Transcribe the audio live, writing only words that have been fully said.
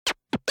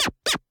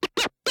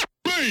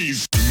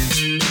bass.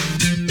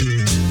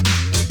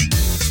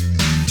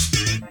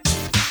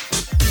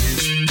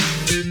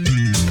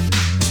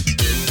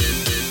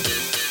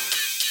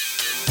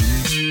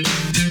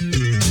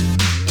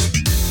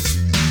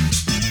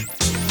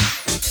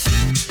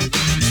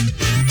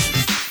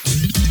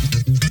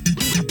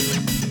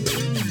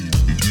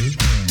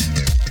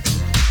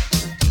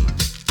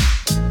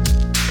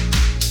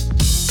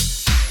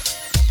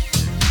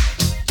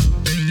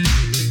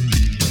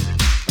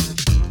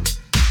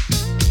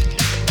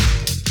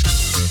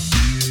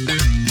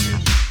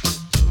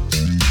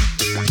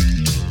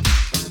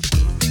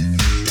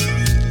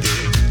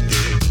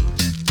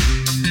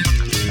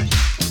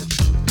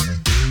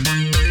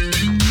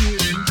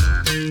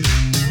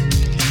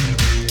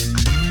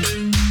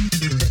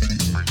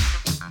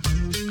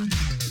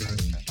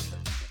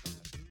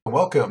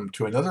 Welcome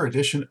to another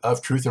edition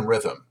of Truth and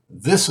Rhythm.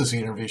 This is the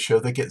interview show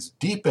that gets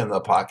deep in the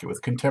pocket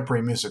with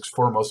contemporary music's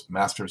foremost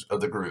masters of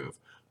the groove.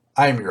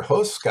 I am your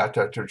host, Scott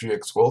Dr.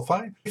 GX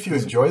Goldfine. If you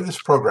enjoy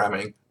this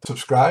programming,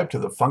 subscribe to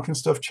the Funk and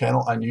Stuff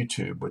channel on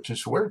YouTube, which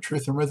is where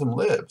Truth and Rhythm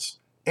lives,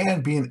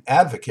 and be an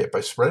advocate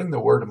by spreading the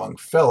word among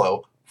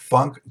fellow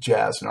funk,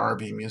 jazz, and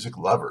R&B music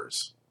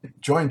lovers.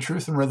 Join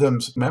Truth and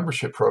Rhythm's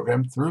membership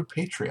program through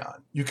Patreon.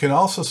 You can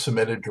also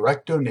submit a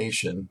direct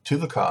donation to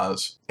the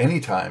cause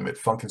anytime at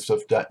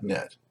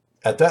funkandstuff.net.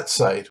 At that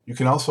site, you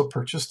can also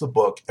purchase the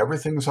book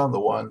Everything's on the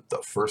One, The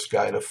First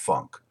Guide of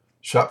Funk.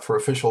 Shop for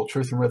official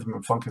Truth and Rhythm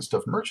and Funk and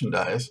Stuff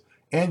merchandise,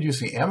 and use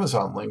the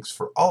Amazon links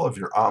for all of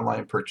your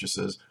online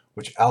purchases,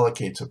 which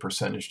allocates a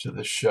percentage to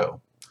this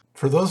show.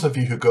 For those of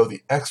you who go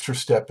the extra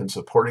step in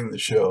supporting the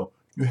show,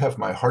 you have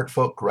my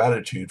heartfelt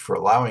gratitude for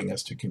allowing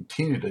us to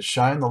continue to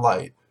shine the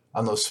light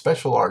on those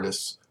special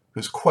artists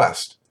whose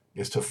quest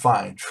is to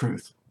find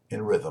truth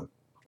in rhythm.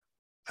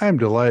 I'm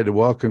delighted to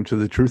welcome to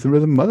the Truth and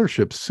Rhythm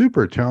Mothership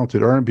super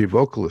talented R&B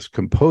vocalist,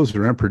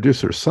 composer, and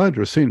producer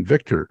Sandra St.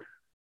 Victor,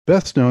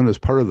 best known as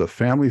part of the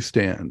Family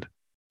Stand.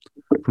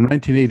 From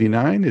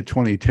 1989 to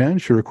 2010,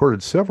 she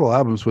recorded several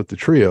albums with the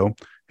trio,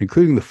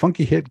 including the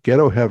funky hit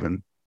Ghetto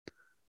Heaven.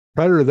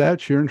 Prior to that,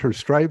 she earned her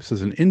stripes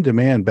as an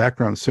in-demand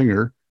background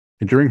singer,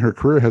 and during her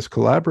career has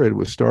collaborated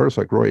with stars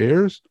like Roy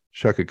Ayers,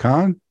 Chaka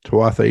Khan,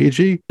 Tawatha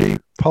Agee,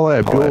 Paula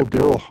Abdul,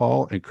 Daryl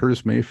Hall, and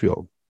Curtis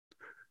Mayfield.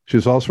 She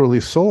has also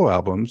released solo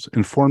albums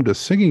and formed a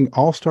singing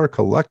all-star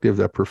collective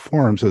that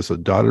performs as the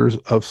Daughters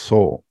of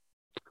Soul.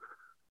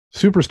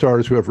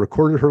 Superstars who have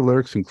recorded her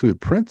lyrics include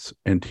Prince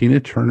and Tina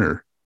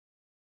Turner.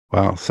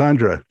 Wow,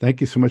 Sandra, thank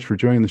you so much for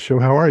joining the show.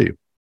 How are you?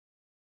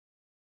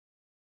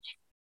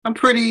 I'm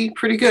pretty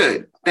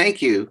good.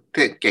 Thank you.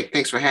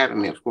 Thanks for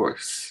having me, of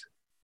course.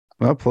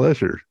 My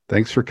pleasure.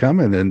 Thanks for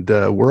coming. And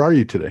where are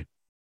you today?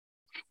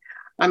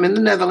 I'm in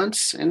the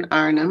Netherlands, in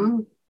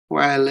Arnhem,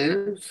 where I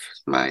live,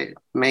 my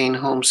main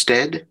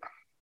homestead,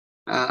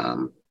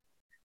 in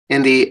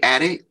the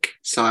attic.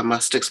 So I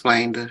must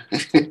explain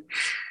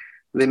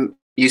then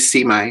you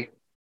see my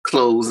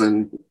clothes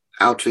and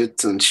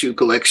outfits and shoe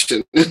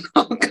collection and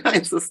all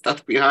kinds of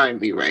stuff behind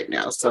me right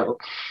now. So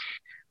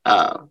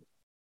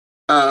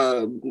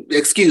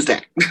excuse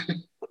that.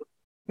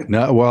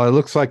 No, well, it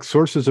looks like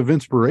sources of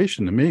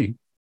inspiration to me.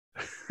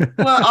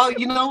 Well,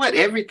 you know what?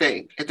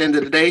 Everything at the end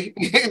of the day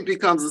it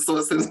becomes a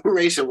source of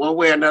inspiration, one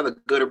way or another,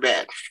 good or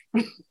bad.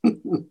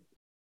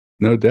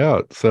 No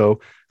doubt. So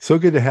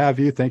good to have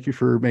you. Thank you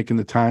for making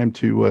the time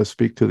to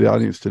speak to the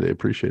audience today.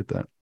 Appreciate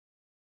that.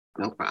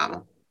 No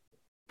problem.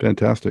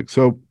 Fantastic.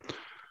 So,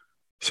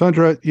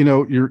 Sandra,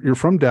 you're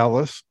from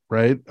Dallas,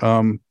 right?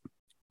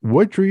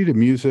 What drew you to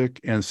music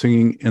and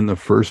singing in the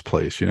first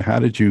place? How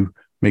did you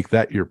make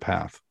that your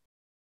path?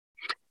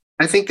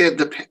 I think that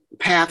the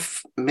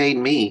path made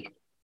me,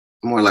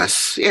 more or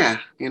less. Yeah,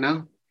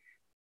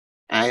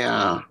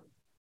 I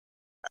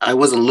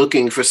wasn't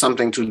looking for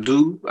something to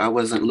do. I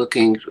wasn't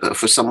looking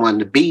for someone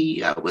to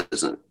be. I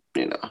wasn't,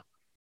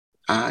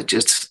 I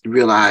just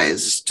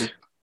realized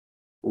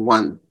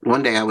one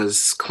day I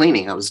was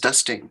cleaning, I was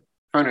dusting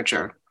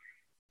furniture,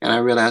 and I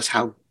realized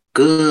how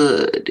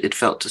good it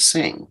felt to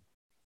sing.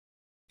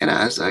 And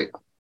I was like,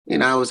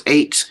 I was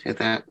 8 at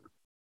that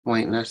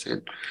point, and I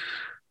said,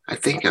 I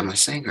think I'm a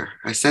singer.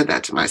 I said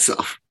that to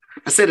myself.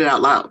 I said it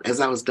out loud as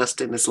I was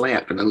dusting this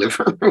lamp in the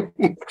living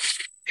room.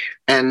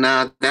 And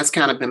that's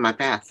kind of been my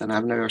path. And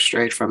I've never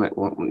strayed from it,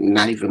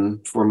 not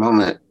even for a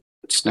moment.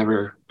 It's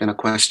never been a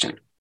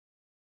question.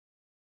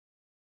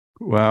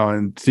 Wow.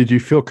 And did you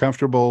feel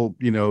comfortable,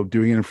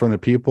 doing it in front of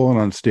people and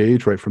on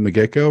stage right from the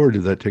get-go, or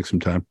did that take some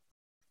time?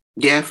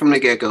 Yeah, from the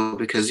get-go,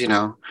 because,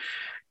 how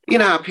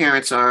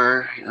parents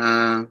are.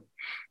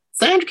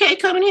 Sandra K,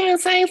 come in here and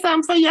sing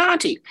something for your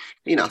auntie.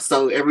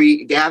 So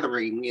every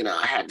gathering,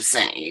 I had to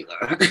sing.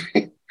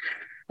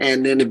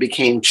 And then it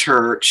became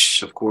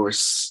church, of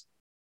course,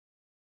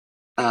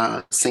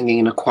 singing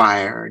in a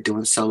choir,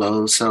 doing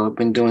solos. So I've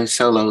been doing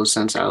solos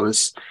since I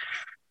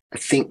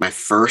think my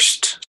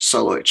first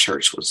solo at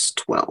church was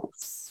 12.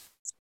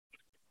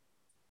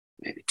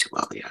 Maybe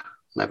 12, yeah,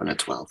 11 or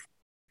 12.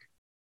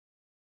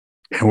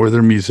 And were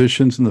there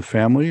musicians in the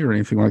family or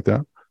anything like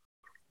that?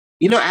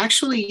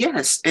 Actually,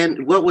 yes.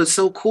 And what was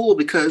so cool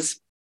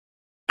because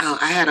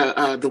I had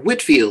the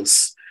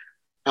Whitfields,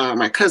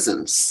 my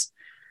cousins,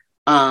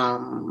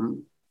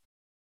 um,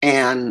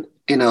 and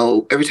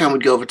every time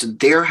we'd go over to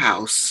their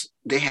house,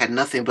 they had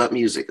nothing but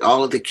music.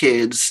 All of the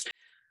kids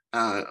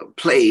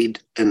played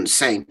and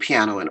sang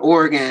piano and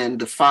organ.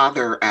 The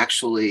father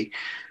actually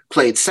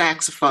played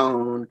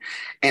saxophone,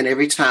 and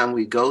every time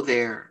we go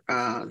there,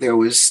 there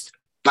was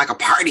like a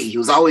party. It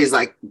was always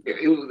like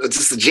it was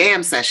just a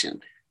jam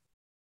session.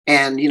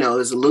 And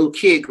as a little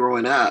kid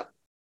growing up,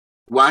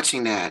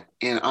 watching that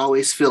and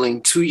always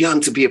feeling too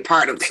young to be a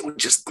part of, they were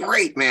just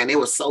great, man. It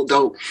was so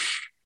dope.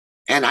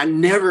 And I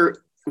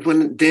never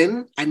joined.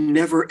 I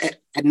never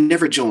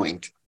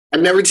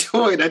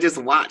joined. I just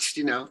watched.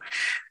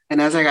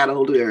 And as I got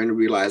older and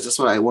realized that's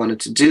what I wanted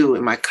to do,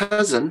 and my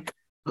cousin,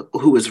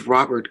 who is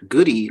Robert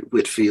Goody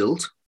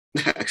Whitfield,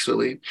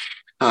 actually,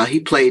 he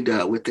played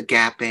with the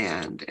Gap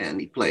Band, and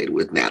he played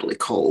with Natalie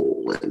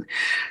Cole, and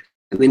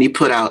then he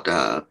put out.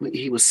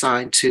 He was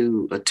signed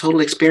to a Total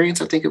Experience,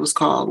 I think it was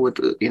called,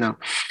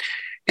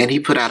 and he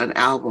put out an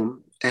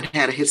album and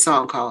had a hit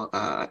song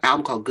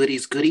called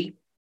Goody's Goody.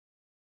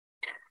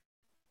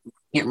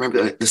 Can't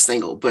remember the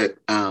single, but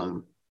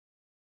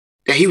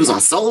yeah, he was on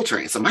Soul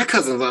Train. So my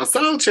cousin was on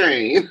Soul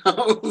Train.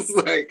 I was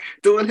like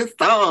doing his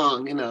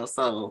song.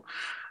 So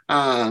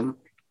um,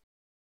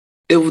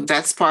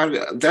 that's part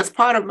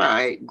of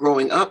my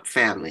growing up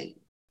family.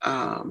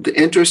 The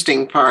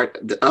interesting part,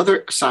 the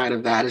other side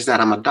of that, is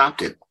that I'm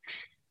adopted.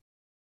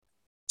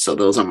 So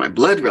those are my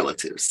blood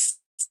relatives.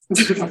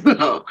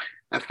 So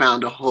I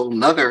found a whole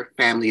nother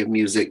family of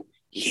music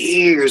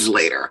years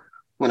later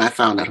when I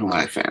found out who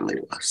my family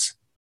was.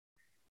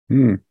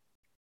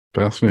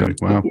 Fascinating.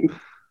 Wow.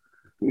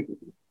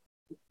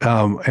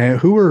 And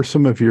who are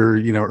some of your,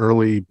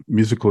 early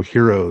musical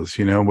heroes?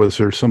 Was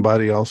there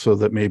somebody also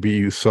that maybe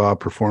you saw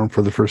perform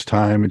for the first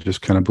time and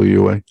just kind of blew you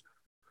away?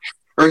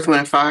 Earth, Wind,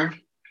 and Fire.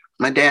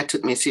 My dad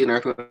took me to see an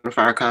Earth, Wind, and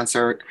Fire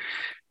concert.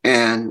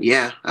 And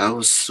yeah,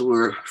 we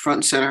were front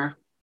and center.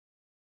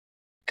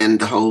 And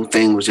the whole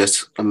thing was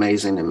just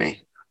amazing to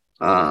me.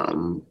 I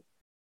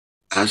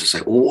was just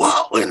like,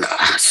 whoa, and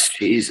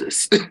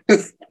Jesus.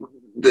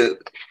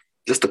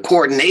 Just the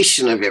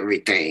coordination of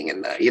everything.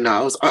 And,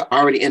 I was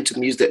already into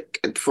music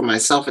for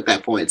myself at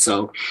that point.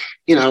 So,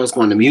 I was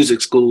going to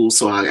music school.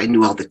 So I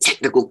knew all the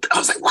technical, I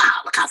was like,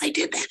 wow, look how they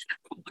did that.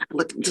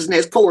 Look at this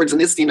next chords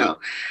and this,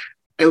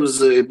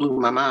 it blew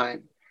my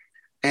mind.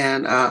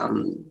 And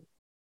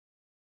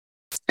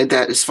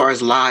that as far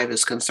as live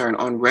is concerned,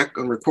 on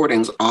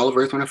recordings, all of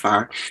Earth, Wind, and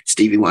Fire,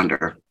 Stevie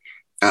Wonder.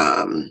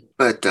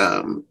 But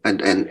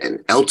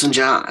and Elton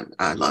John,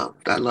 I love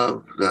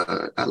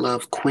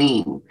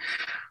Queen.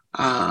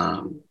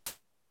 And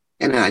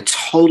I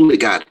totally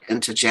got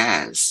into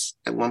jazz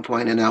at one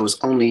point, and I was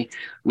only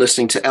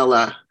listening to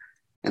Ella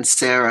and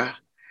Sarah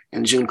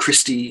and June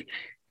Christie,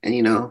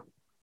 and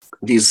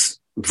these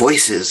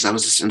voices. I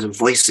was just into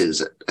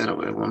voices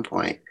at one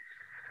point.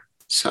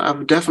 So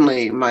I've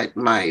definitely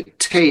my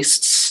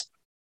tastes,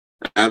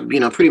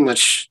 pretty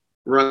much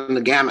run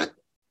the gamut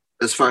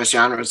as far as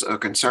genres are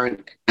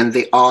concerned, and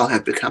they all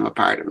have become a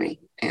part of me.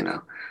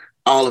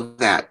 All of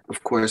that,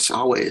 of course,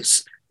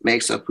 always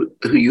makes up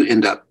who you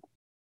end up,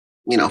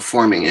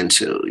 forming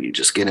into. You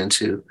just get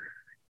into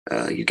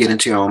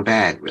your own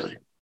bag, really.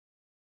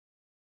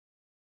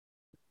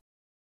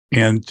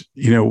 And,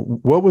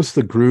 what was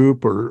the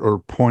group or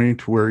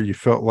point where you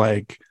felt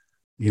like,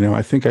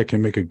 I think I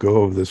can make a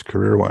go of this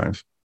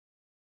career-wise?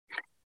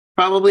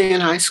 Probably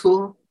in high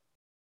school.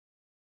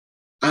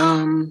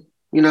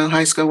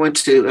 High school,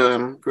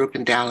 grew up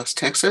in Dallas,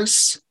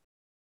 Texas.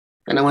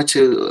 And I went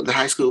to the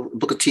high school,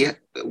 Booker T.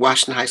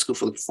 Washington High School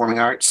for the Performing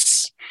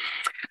Arts.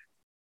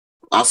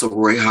 Also,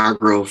 Roy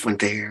Hargrove went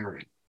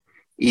there.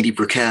 Edie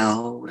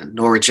Brickell and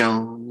Nora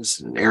Jones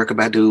and Erykah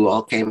Badu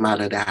all came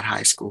out of that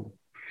high school.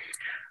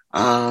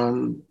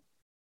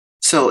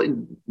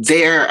 So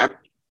there, I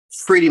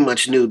pretty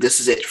much knew this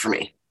is it for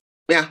me.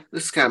 Yeah,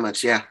 this is kind of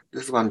much. Yeah,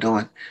 this is what I'm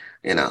doing.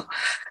 And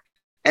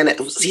it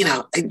was,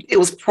 it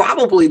was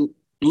probably,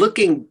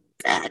 looking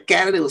back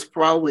at it, it was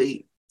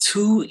probably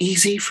too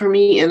easy for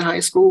me in high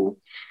school.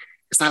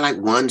 It's not like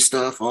one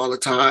stuff all the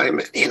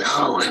time,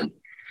 and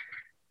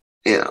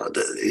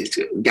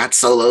got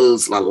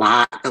solos a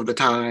lot of the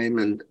time,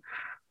 and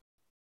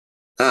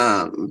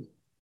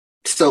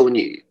so when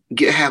you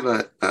have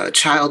a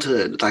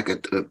childhood, like a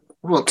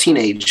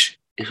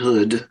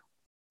teenagehood,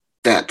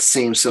 that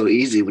seems so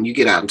easy. When you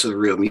get out into the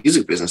real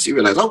music business, you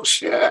realize, oh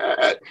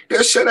shit,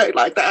 this shit ain't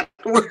like that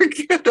work.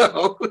 You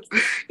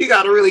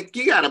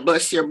gotta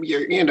bust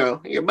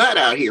your butt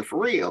out here for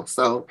real.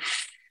 So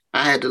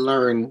I had to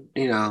learn,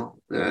 from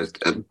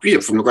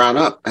the ground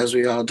up, as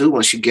we all do.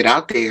 Once you get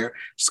out there,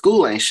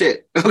 school ain't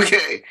shit.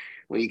 Okay,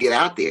 when you get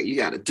out there, you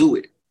got to do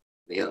it.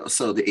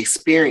 So the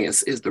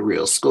experience is the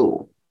real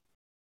school.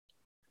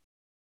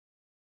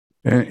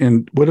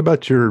 And what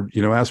about your,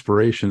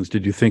 aspirations?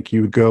 Did you think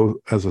you would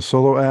go as a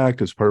solo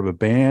act, as part of a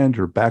band,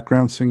 or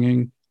background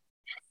singing?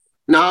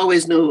 And I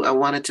always knew I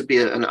wanted to be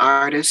an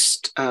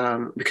artist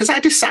because I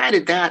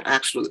decided that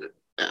actually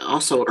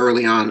also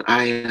early on.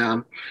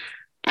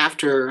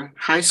 After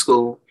high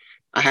school,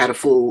 I had a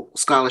full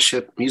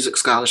scholarship, music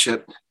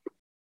scholarship,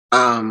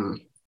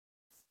 um,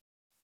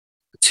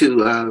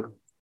 to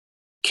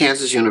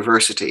Kansas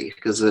University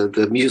because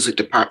the music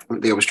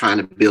department there was trying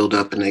to build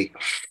up, and they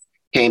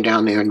came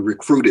down there and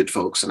recruited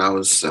folks, and I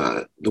was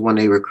the one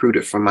they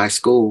recruited from my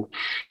school.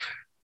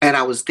 And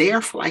I was there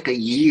for like a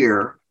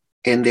year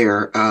in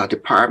their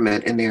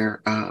department, in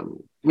their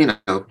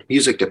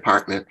music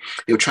department.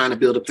 They were trying to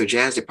build up their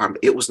jazz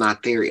department. It was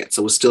not there yet,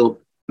 so it was still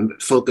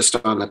focused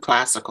on the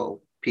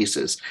classical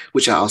pieces,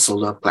 which I also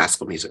love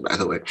classical music, by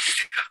the way.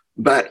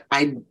 But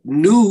I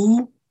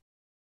knew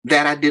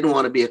that I didn't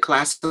want to be a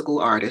classical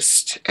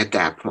artist at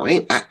that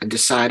point. I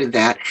decided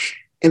that,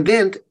 and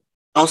then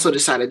also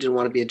decided I didn't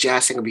want to be a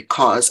jazz singer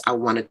because I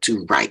wanted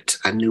to write.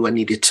 I knew I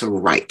needed to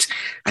write.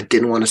 I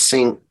didn't want to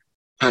sing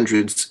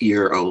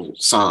hundreds-year-old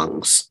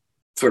songs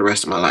for the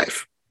rest of my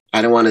life.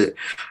 I didn't want to,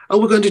 oh,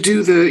 we're going to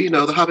do the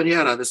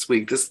habanera this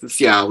week.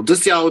 This y'all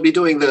will be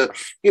doing the,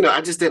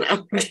 I just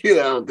didn't,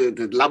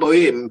 the La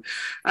Boheme.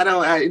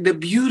 They're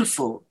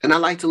beautiful. And I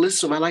like to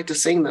listen to them. I like to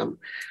sing them.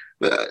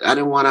 But I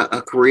didn't want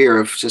a career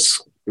of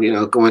just,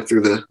 going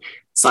through the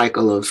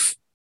cycle of,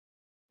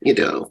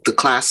 the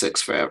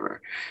classics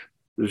forever.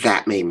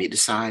 That made me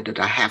decide that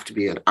I have to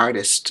be an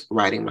artist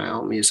writing my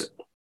own music.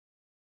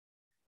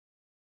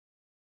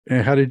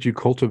 And how did you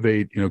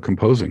cultivate,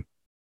 composing?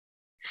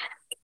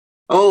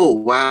 Oh,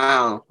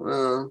 wow.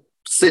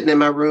 Sitting in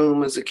my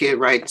room as a kid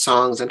writing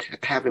songs and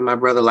having my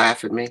brother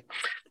laugh at me.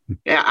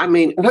 Yeah, I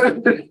mean,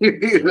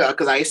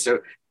 because I used to,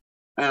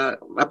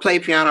 I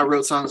played piano, I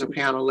wrote songs on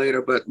piano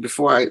later, but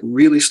before I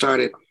really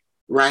started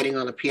writing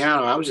on the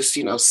piano, I was just,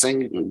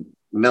 singing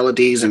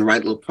melodies and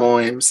write little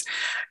poems.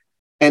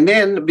 And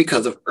then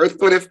because of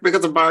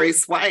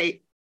Barry's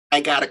White,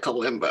 I got a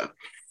kalimba.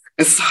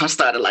 And so I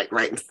started like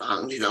writing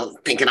songs,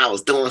 thinking I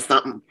was doing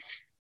something.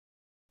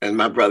 And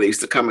my brother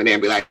used to come in there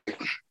and be like,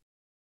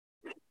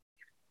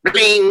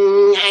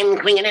 bling, I'm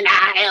queen of the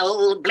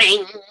Nile,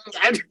 bling.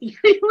 He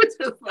was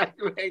just like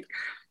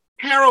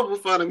terrible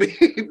fun of me.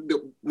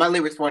 My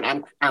lyrics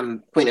weren't,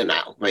 I'm queen of the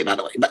Nile, right, by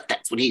the way, but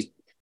that's what he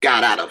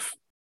got out of,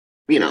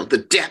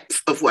 the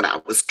depth of what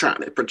I was trying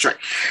to portray.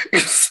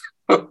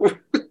 So,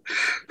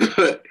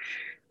 but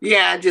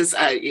yeah,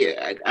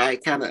 I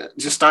kind of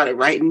just started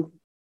writing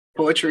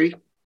poetry,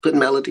 putting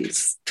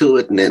melodies to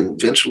it, and then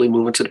eventually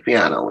moving to the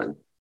piano and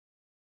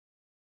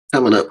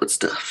coming up with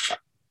stuff.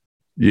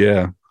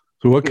 Yeah.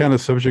 So what kind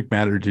of subject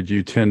matter did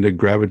you tend to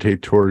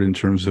gravitate toward in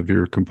terms of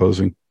your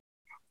composing?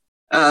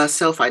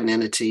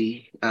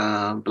 Self-identity,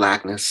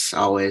 Blackness,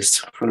 always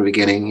from the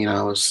beginning.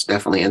 I was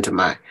definitely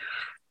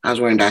I was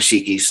wearing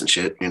dashikis and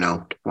shit, at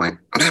that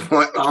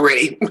point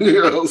already,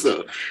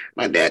 so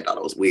my dad thought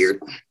it was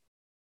weird.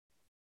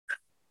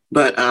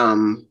 But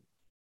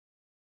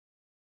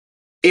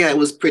yeah, it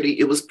was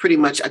pretty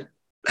much, I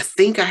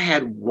think I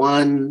had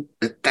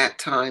at that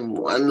time,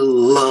 one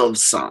love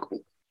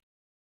song,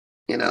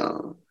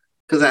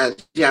 because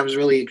I was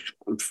really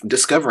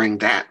discovering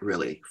that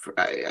really.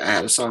 I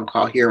had a song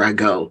called Here I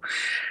Go.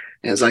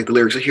 And it's like the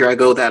lyrics of Here I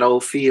Go, that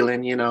old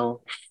feeling,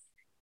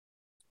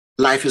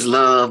 life is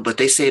love, but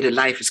they say that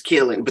life is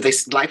killing, but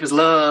life is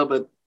love,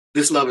 but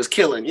this love is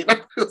killing,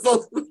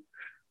 those are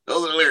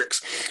the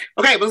lyrics.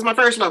 Okay, but it was my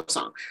first love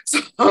song.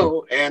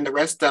 So, and the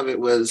rest of it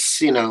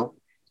was,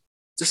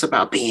 just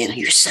about being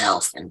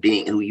yourself and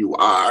being who you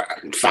are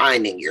and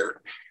finding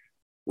your,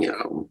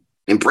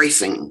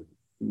 embracing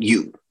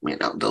you.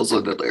 Those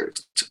are the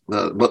lyrics.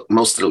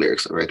 Most of the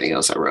lyrics of everything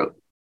else I wrote.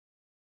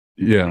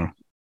 Yeah.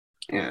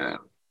 Yeah.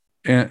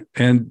 And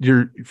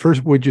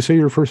would you say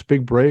your first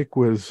big break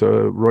was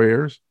Roy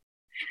Ayers?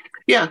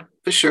 Yeah,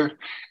 for sure.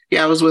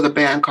 Yeah, I was with a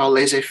band called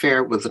Laissez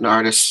Faire with an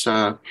artist,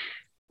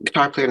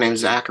 guitar player named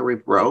Zachary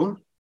Bro.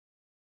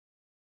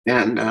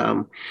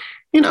 And,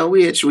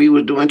 we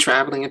were doing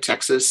traveling in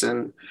Texas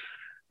and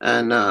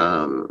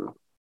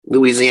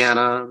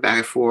Louisiana, back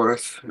and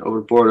forth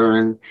over the border.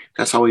 And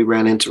that's how we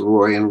ran into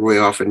Roy, and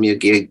Roy offered me a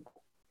gig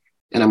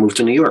and I moved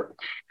to New York.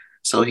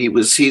 So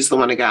he's the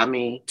one that got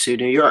me to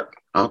New York.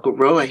 Uncle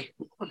Roy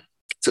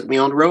took me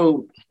on the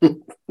road.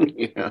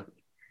 Yeah.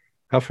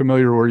 How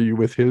familiar were you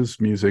with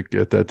his music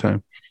at that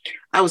time?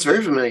 I was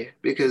very familiar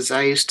because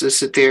I used to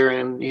sit there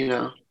and,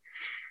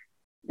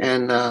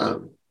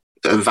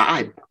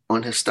 vibe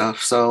on his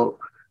stuff. So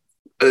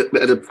at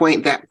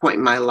that point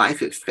in my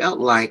life, it felt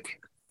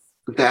like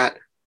that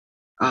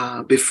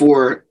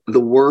before the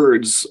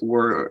words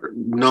were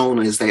known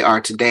as they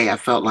are today, I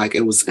felt like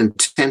it was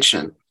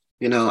intention.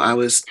 I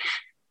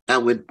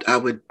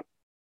would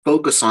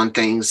focus on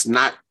things,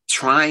 not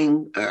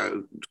trying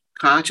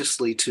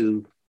consciously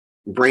to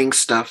bring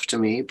stuff to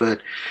me,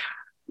 but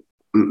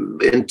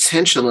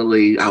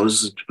intentionally, I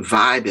was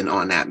vibing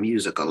on that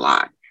music a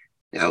lot.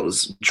 I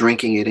was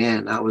drinking it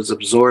in. I was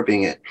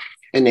absorbing it.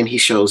 And then he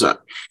shows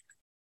up.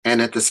 And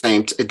at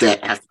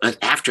the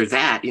after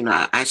that,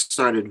 I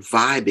started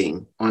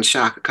vibing on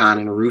Chaka Khan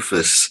and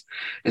Rufus,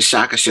 and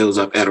Chaka shows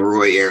up at a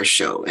Roy Ayers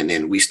show, and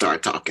then we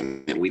start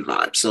talking and we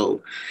vibe.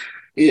 So,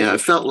 it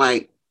felt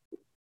like,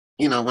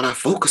 when I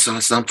focus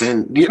on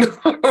something,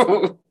 it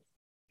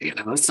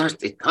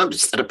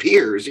comes, it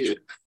appears.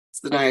 It's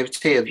the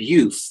naivete of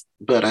youth,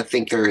 but I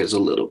think there is a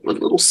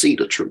little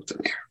seed of truth in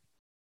there.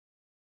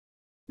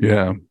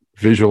 Yeah,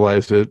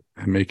 visualize it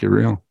and make it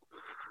real.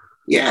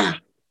 Yeah,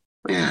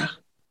 yeah.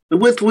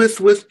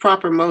 With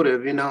proper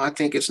motive, I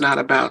think it's not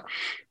about,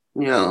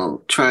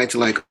 trying to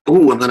like,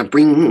 oh, I'm gonna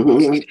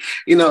bring,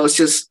 it's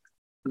just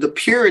the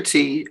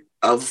purity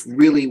of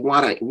really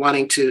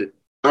wanting to,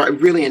 or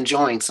really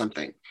enjoying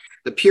something.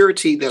 The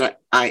purity that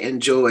I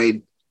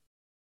enjoyed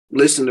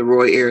listening to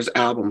Roy Ayers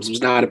albums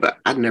was not about,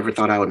 I never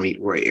thought I would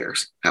meet Roy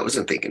Ayers. I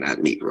wasn't thinking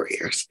I'd meet Roy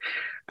Ayers.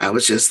 I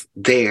was just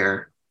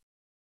there,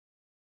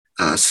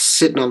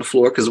 sitting on the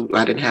floor because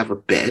I didn't have a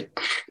bed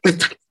at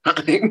the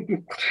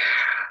time.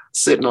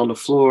 Sitting on the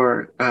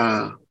floor,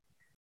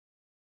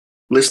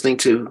 listening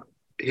to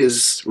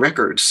his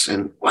records,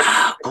 and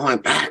wow, going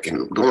back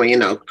and going,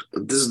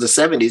 this is the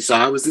 70s.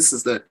 So this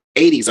is the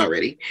 80s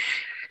already.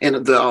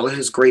 And all of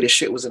his greatest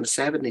shit was in the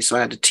 70s. So I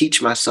had to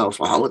teach myself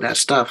all of that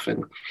stuff.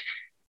 And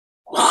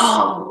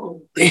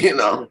whoa,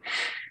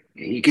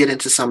 you get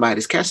into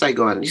somebody's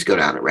catalog, you go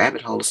down a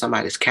rabbit hole of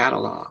somebody's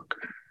catalog.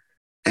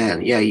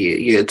 And yeah,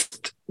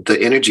 the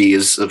energy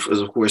is of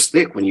course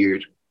thick when you're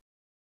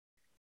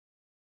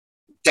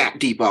that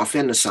deep off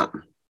into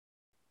something.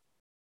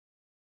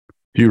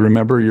 Do you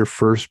remember your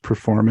first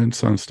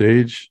performance on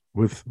stage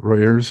with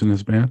Roy Ayers and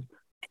his band?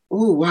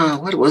 Oh,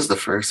 wow. What was the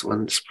first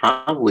one? It's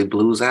probably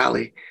Blues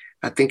Alley.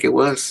 I think it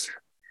was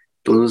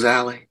Blues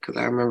Alley because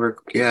I remember,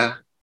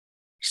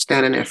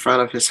 standing in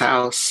front of his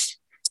house,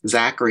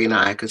 Zachary and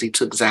I, because he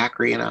took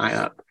Zachary and I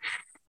up.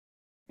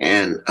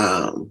 And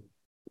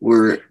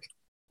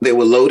they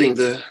were loading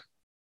the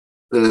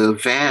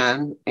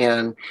van,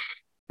 and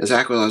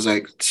Zachary was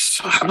like,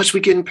 so how much we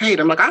getting paid?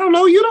 I'm like, I don't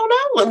know. You don't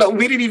know? No,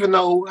 we didn't even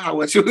know how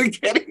much we were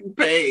getting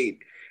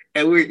paid.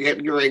 And we were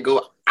getting ready to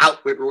go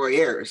out with Roy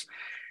Ayers.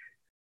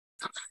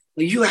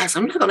 You ask.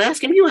 I'm not going to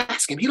ask him. You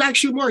ask him. He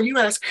likes you more. You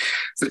ask.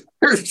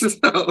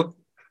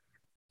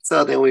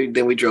 So then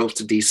we drove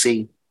to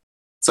DC.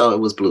 So it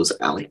was Blues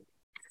Alley.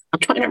 I'm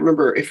trying to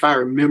remember if I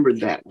remember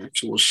that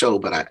actual show,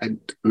 but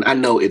I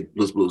know it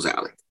was Blues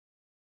Alley.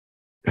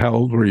 How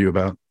old were you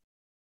about?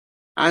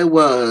 I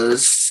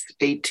was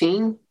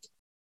 18.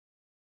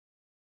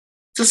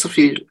 Just a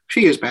few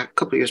years back, a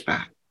couple of years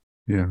back.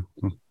 Yeah.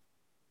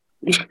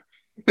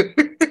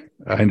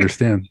 I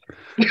understand.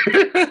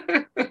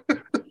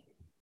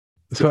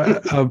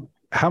 So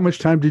how much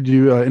time did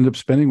you end up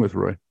spending with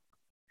Roy?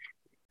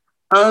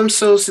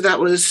 So that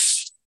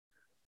was,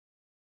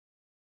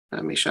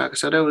 let me shock.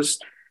 So that was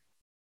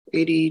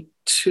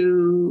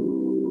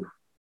 82,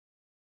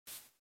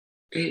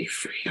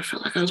 83. I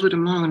felt like I was with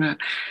him longer than that.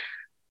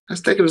 I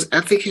think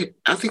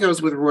I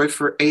was with Roy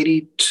for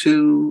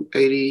 82,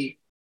 83.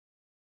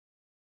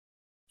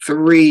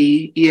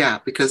 Yeah,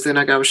 because then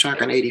I got with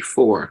Chaka in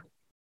 84.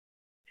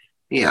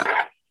 Yeah.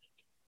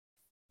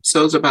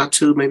 So it's about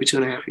maybe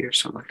 2.5 years,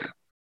 something like that.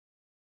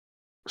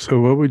 So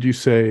what would you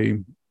say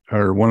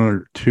are one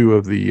or two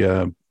of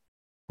the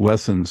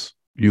lessons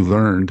you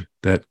learned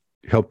that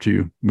helped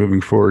you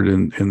moving forward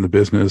in the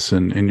business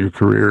and in your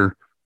career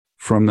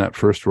from that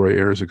first Roy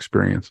Ayers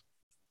experience?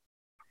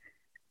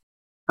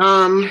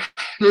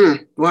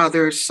 Wow,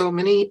 there's so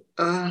many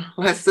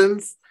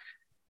lessons.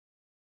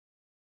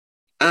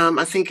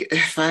 I think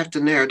if I have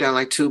to narrow down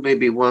like two,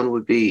 maybe one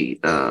would be,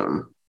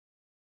 of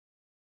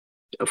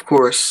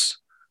course,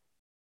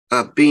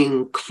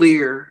 being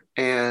clear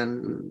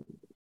and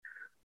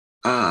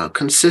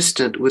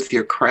consistent with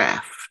your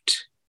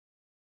craft.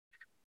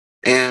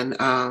 And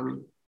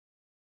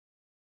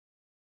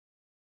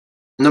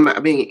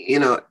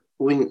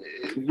when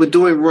we're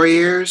doing Roy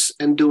Ayers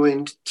and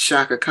doing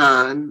Chaka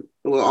Khan,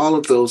 well, all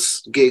of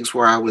those gigs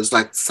where I was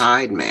like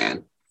side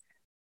man,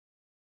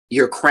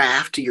 your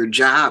craft, your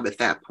job at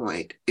that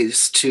point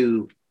is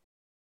to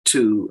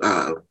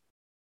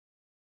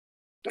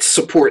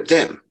support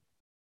them.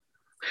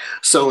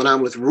 So when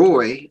I'm with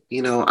Roy,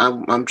 I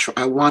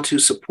want to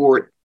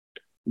support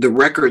the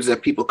records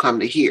that people come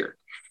to hear.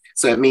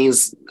 So that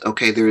means,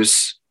 okay,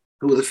 there's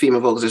who are the female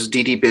vocals? There's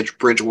Dee Dee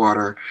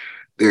Bridgewater,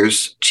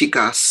 there's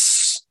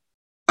Chicas.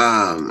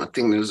 I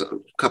think there's a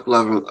couple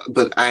of them,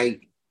 but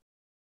I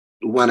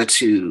wanted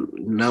to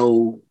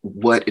know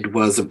what it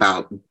was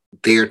about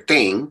their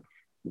thing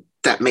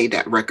that made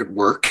that record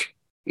work,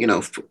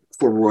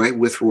 for Roy,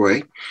 with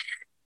Roy.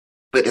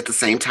 But at the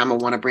same time, I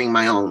want to bring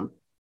my own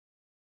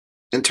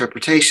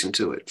interpretation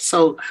to it.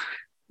 So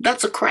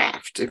that's a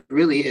craft. It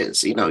really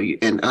is,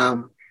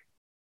 and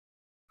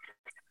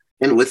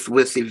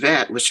with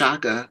Yvette, with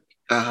Chaka,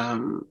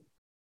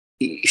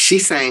 she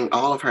sang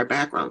all of her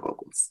background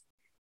vocals.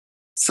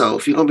 So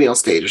if you're going to be on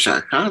stage with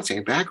Chaka Khan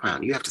singing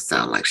background, you have to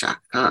sound like Chaka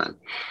Khan.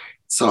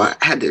 So I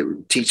had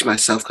to teach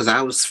myself because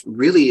I was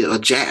really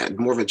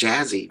more of a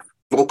jazzy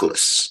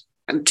vocalist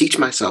and teach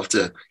myself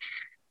to,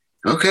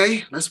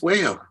 okay, let's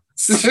wail.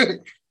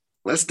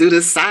 Let's do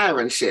this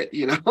siren shit,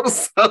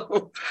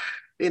 So,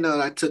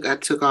 I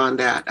took on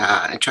that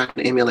and tried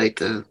to emulate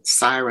the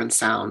siren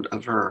sound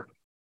of her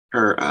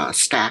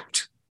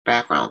stacked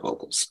background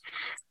vocals.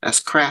 That's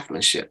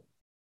craftsmanship.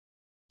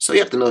 So you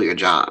have to know your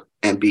job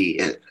and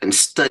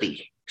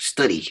study,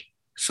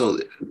 so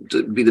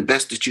to be the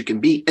best that you can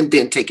be, and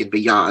then take it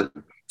beyond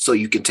so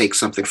you can take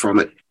something from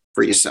it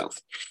for yourself.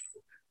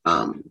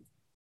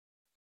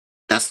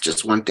 That's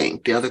just one thing.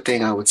 The other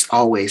thing I would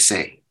always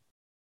say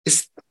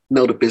is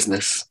know the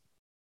business.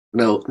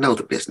 Know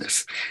the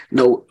business.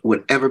 Know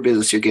whatever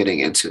business you're getting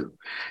into.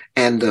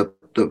 And the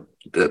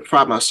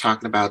problem I was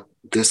talking about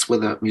this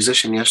with a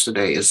musician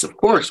yesterday is, of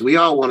course, we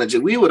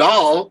would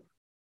all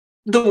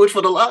do it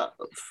for the love,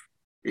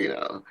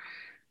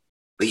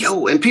 But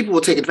and people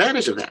will take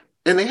advantage of that.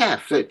 And they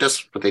have.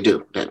 That's what they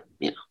do. That,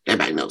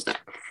 everybody knows that.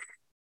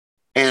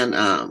 And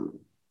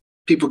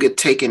people get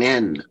taken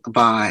in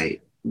by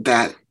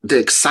the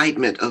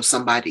excitement of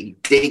somebody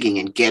digging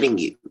and getting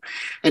you.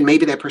 And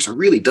maybe that person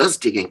really does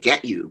dig and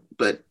get you,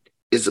 but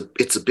it's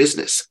a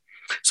business.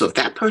 So if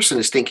that person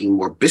is thinking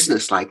more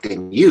business-like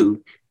than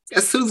you,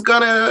 guess who's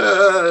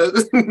gonna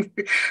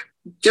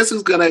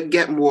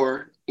get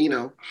more,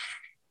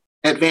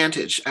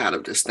 advantage out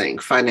of this thing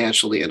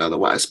financially and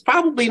otherwise?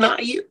 Probably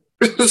not you.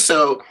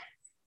 So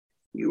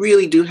you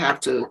really do have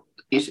to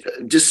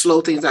just slow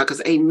things down,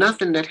 because ain't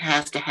nothing that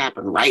has to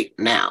happen right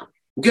now.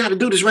 You got to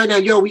do this right now.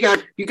 Yo,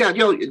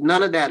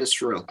 none of that is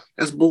true.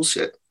 That's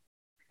bullshit.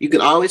 You can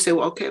always say,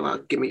 well, okay,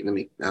 well,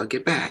 I'll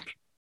get back.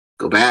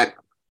 Go back,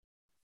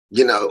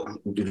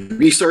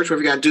 research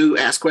whatever you got to do,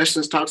 ask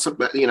questions, talk to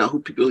somebody, who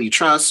people you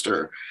trust,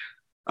 or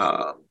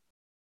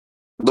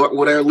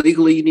whatever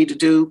legally you need to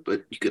do.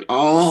 But you could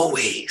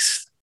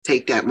always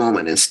take that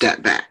moment and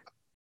step back.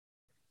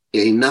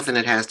 There ain't nothing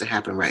that has to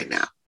happen right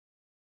now.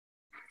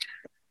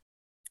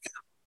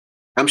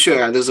 I'm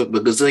sure there's a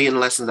gazillion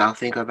lessons I'll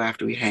think of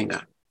after we hang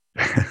up.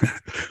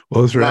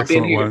 Well, those are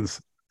excellent ones.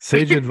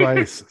 Sage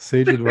advice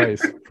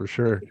for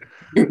sure.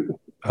 And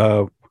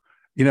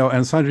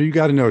Sandra, you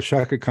got to know,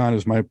 Chaka Khan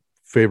is my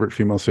favorite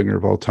female singer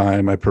of all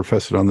time. I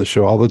profess it on the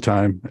show all the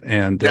time,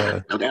 and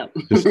no doubt.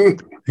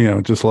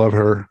 just love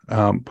her.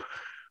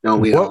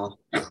 We all.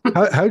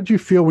 How did you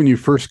feel when you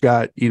first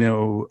got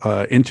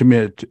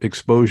intimate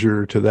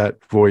exposure to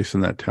that voice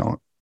and that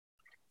talent?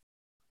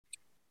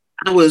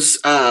 I was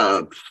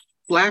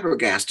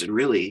flabbergasted,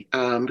 really,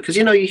 because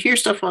you hear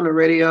stuff on the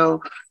radio,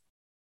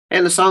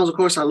 and the songs. Of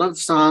course, I love the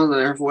songs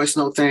and her voice,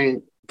 no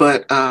thing.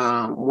 But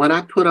when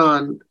I put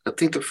on, I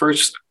think the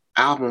first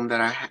album that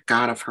I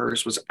got of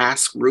hers was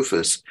Ask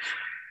Rufus,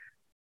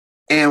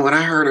 and when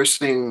I heard her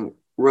sing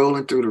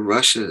 "Rolling Through the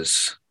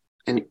Rushes,"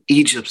 an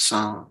Egypt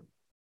song,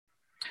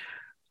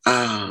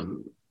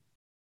 and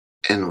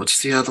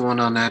what's the other one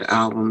on that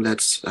album?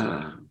 That's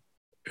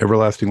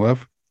Everlasting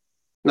Love.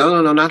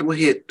 No, not what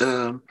hit.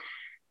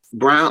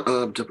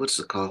 Brown, what's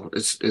it called?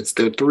 It's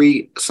the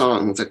 3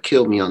 songs that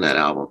killed me on that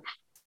album.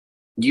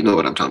 You know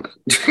what I'm talking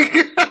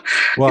about.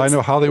 Well, I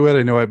know Hollywood,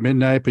 I know At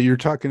Midnight, but you're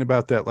talking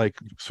about that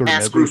sort of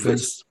Ask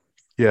Rufus.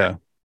 Yeah.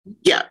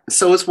 Yeah.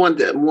 So it's one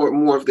that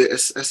more of the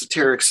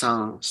esoteric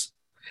songs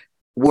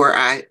where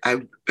I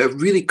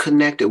really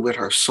connected with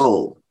her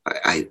soul.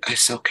 I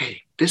said,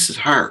 okay, this is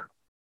her.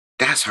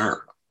 That's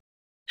her.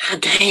 God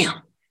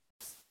damn.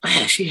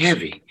 Man, she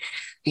heavy.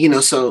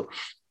 So,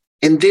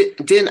 and then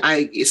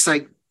it's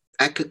like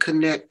I could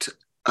connect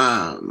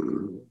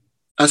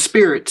a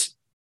spirit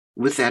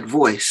with that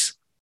voice.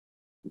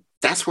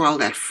 That's where all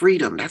that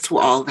freedom, that's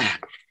where all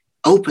that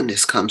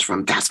openness comes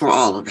from. That's where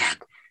all of that,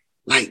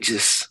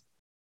 just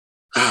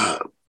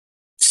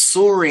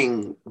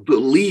soaring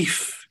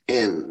belief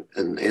in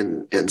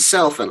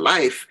self and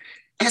life,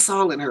 that's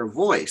all in her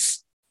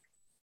voice.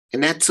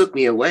 And that took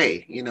me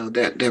away,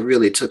 that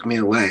really took me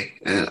away.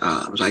 And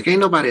I was like,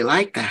 ain't nobody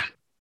like that.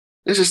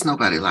 There's just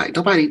nobody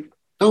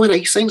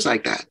sings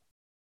like that.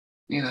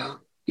 You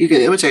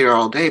can imitate her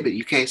all day, but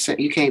you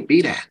can't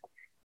be that.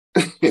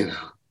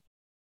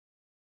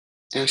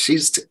 And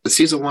she's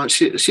a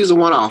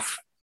one-off.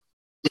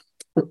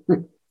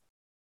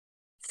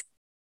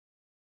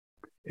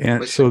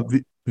 And so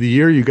the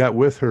year you got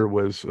with her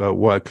was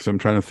what? Because I'm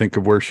trying to think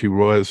of where she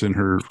was in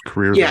her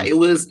career. Yeah, then.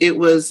 It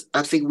was.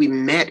 I think we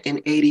met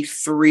in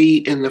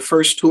 '83, and the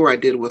first tour I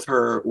did with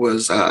her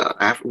was the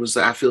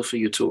I Feel For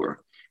You tour.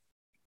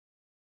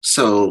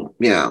 So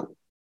yeah.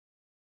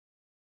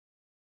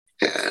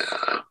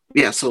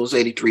 So it was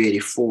 '83,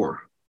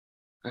 '84.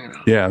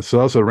 Yeah, so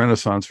that was a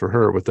renaissance for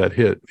her with that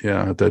hit.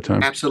 Yeah, at that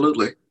time.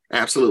 Absolutely.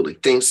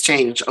 Things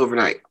changed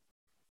overnight.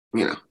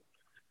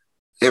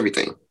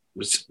 Everything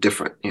was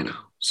different.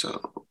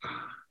 So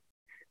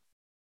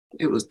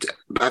it was.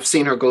 I've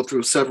seen her go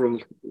through several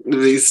of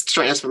these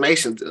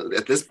transformations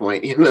at this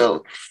point.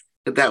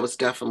 But that was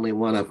definitely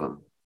one of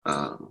them.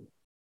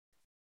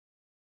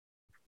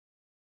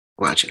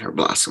 Watching her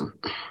blossom.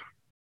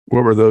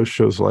 What were those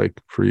shows like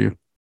for you?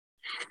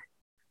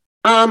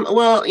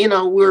 Well,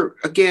 we're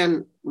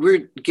again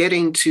we're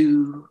getting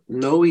to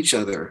know each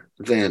other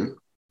then,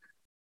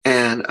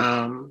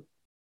 and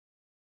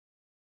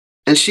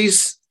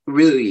she's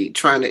really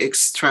trying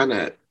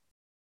to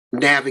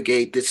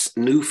navigate this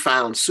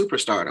newfound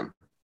superstardom,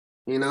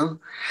 you know.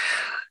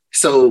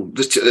 So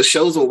the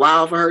shows were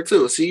wild for her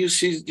too.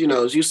 She's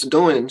is used to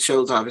doing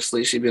shows.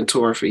 Obviously, she's been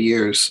touring for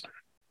years,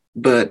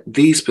 but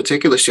these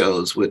particular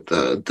shows with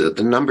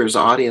the numbers,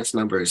 audience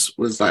numbers,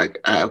 was like,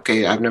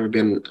 okay, I've never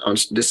been on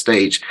this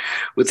stage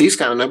with these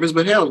kind of numbers.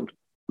 But hell,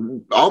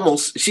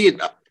 she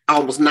had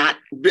almost not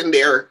been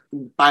there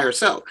by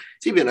herself.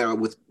 She'd been there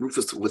with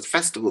Rufus with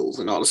festivals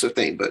and all this sort of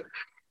thing. But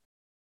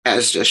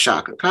as just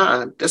Chaka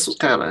Khan, this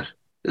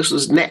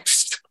was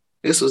next.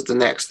 This was the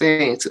next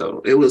thing.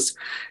 So it was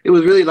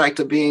really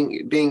like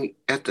being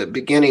at the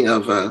beginning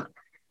of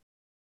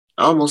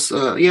almost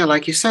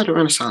like you said, a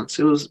renaissance.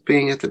 It was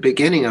being at the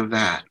beginning of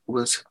that. It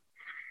was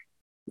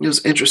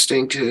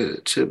interesting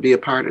to be a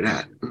part of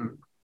that.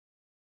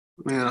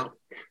 And,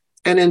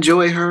 and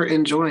enjoy her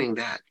enjoying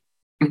that.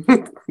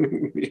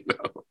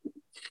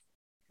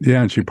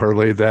 Yeah, and she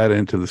parlayed that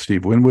into the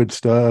Steve Winwood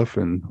stuff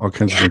and all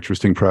kinds of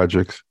interesting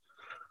projects.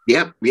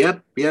 Yep.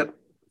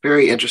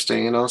 Very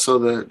interesting. And also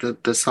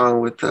the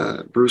song with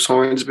Bruce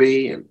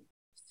Hornsby, and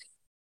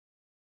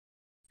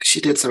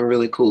she did some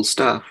really cool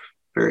stuff.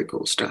 Very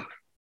cool stuff.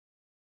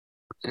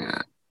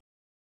 Yeah.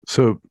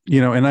 So,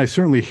 and I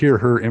certainly hear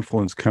her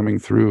influence coming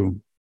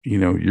through,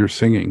 your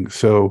singing.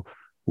 So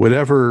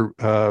whatever,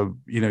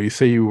 you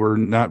say you were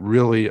not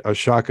really a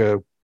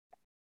Chaka,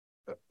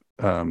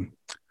 I don't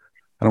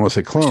want to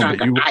say clone,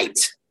 but right.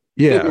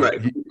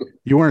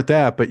 you weren't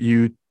that, but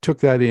you took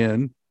that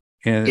in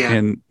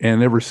and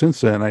ever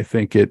since then, I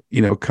think it,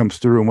 comes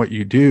through in what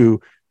you do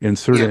in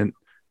certain,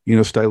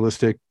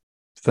 stylistic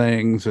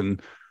things,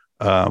 and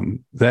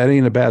that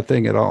ain't a bad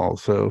thing at all.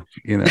 So,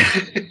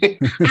 I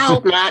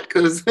hope not,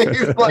 because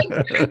it's like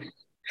it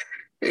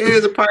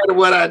is a part of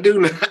what I do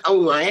now.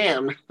 Who I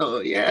am.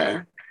 Oh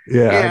yeah.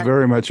 Yeah, I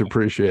very much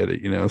appreciate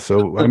it.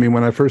 So I mean,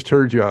 when I first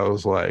heard you, I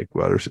was like,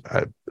 well,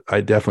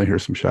 I definitely hear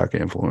some Chaka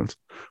influence,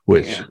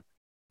 which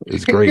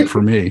is great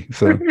for me.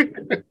 So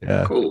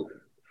yeah. Cool.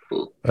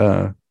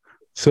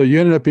 So you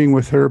ended up being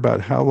with her about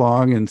how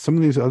long? And some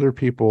of these other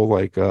people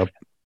like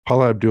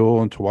Paula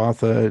Abdul and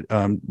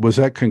Tawatha, was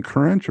that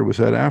concurrent or was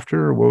that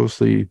after? Or what was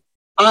the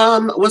I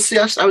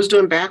was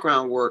doing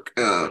background work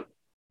in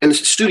the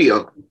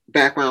studio,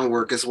 background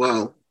work as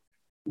well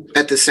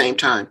at the same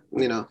time,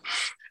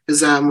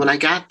 because when I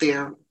got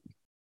there,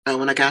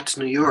 when I got to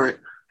New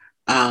York,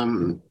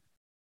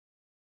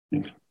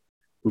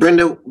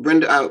 Brenda,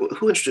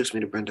 who introduced me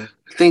to Brenda?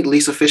 I think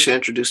Lisa Fisher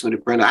introduced me to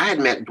Brenda. I had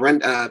met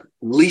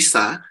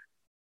Lisa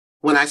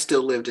when I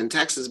still lived in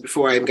Texas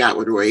before I even got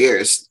with Roy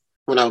Ayers,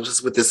 when I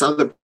was with this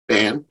other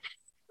band.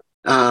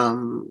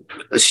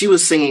 She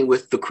was singing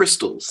with the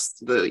Crystals,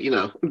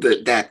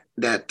 that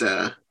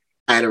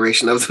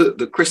iteration of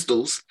the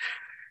Crystals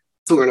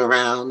touring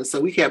around. And so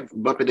we kept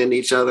bumping into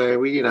each other.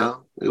 We,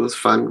 it was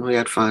fun. We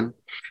had fun.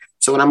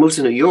 So when I moved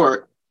to New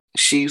York,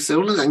 she said,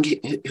 well, look, I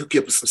can hook you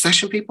up with some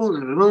session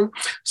people.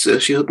 So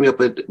she hooked me up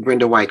with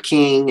Brenda White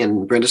King,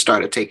 and Brenda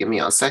started taking me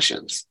on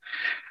sessions.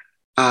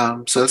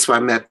 So that's where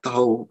I met the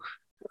whole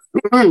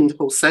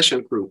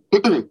session group.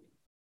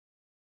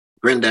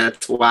 Brenda,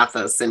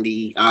 Tawatha,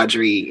 Cindy,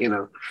 Audrey,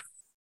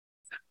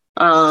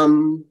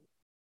 So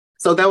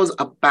that was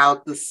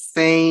about the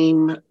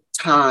same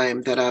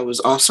time that I was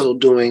also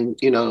doing,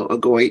 I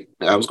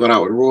was going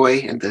out with Roy,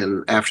 and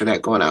then after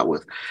that going out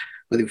with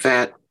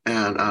Yvette.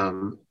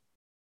 And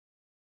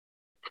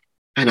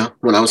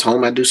when I was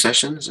home, I'd do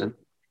sessions and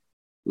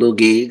little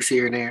gigs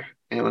here and there.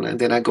 And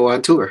then I go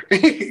on tour.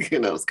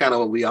 It's kind of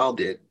what we all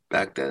did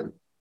back then.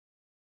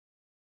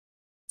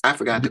 I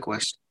forgot the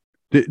question.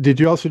 Did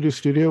you also do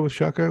studio with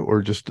Chaka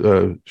or just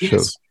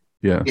shows?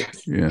 Yeah.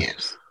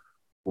 Yes.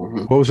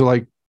 Mm-hmm. What was it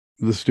like,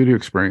 the studio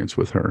experience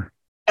with her?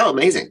 Oh,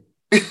 amazing.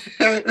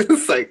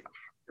 It's like,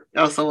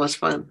 that was so much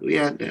fun. We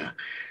had,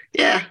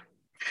 yeah.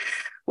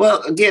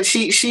 Well, again,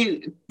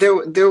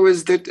 there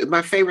was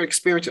my favorite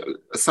experience,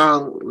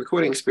 song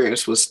recording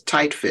experience was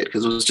Tight Fit,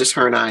 because it was just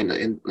her and I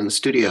in the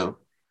studio.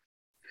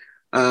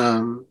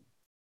 And,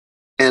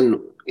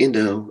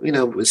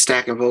 with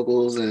stacking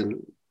vocals,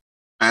 and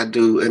I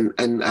do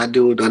a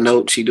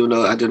note, she do a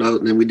note, I do a note,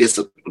 and then we did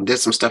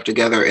some stuff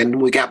together. And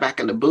when we got back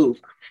in the booth,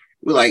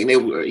 they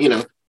were,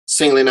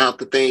 singling out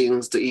the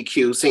things, the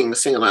EQ,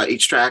 singing out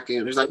each track. And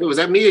it was like, was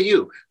that me or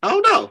you? Oh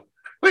no.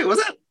 Wait, was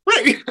that?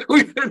 Wait. Well,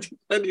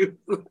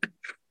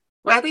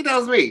 I think that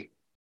was me.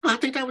 I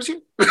think that was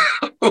you.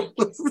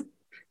 That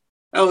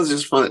was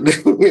just fun,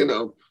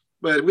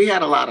 But we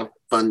had a lot of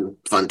fun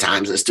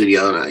times in the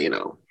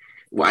studio,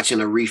 watching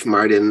Arif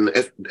Martin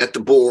at the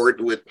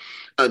board with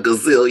a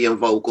gazillion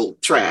vocal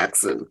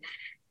tracks, and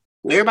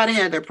everybody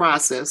had their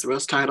process.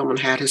 Russ Titleman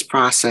had his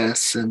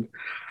process, and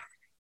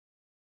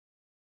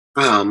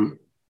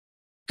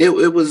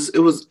it was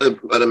an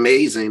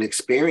amazing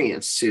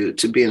experience to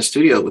be in a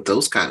studio with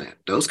those kind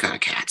of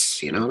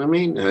cats. You know what I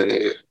mean?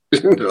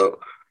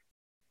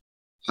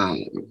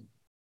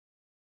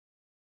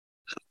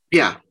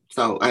 Yeah.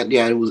 So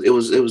yeah, it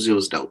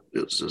was dope. It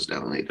was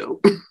definitely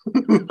dope.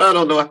 I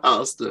don't know how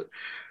else to.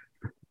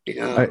 I,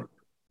 Yeah.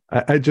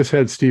 I just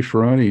had Steve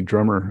Ferroni,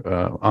 drummer,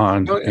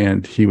 on, Oh yeah.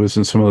 and he was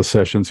in some of the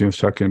sessions. He was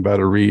talking about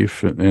a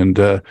reef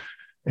and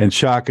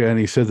Chaka, and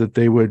he said that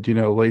they would,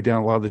 lay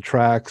down a lot of the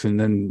tracks, and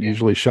then Yeah.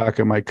 usually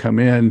Chaka might come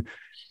in,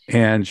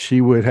 and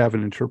she would have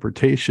an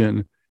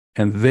interpretation,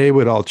 and they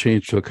would all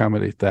change to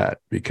accommodate that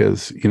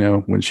because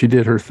when she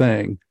did her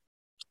thing.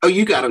 Oh,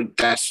 you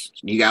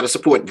gotta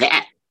support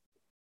that.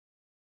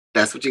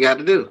 That's what you got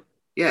to do.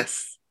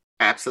 Yes,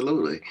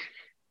 absolutely.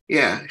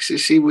 Yeah,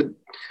 she would.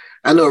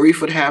 I know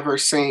Reef would have her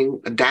sing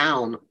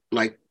down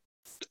like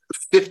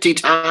 50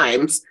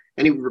 times,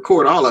 and he would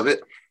record all of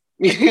it.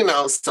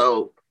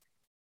 So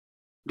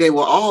they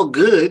were all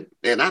good,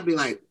 and I'd be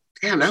like,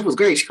 "Damn, that was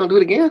great. She gonna do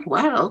it again?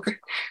 Wow, okay."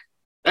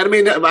 And I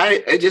mean,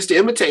 I just to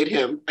imitate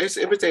him. I just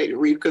to imitate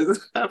Reef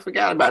because I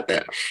forgot about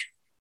that.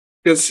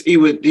 Because she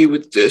would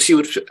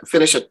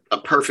finish a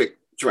perfect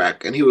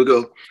track, and he would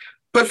go,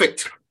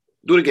 "Perfect,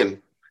 do it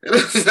again." And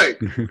it's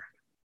like,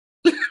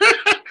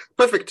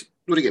 "Perfect,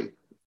 do it again."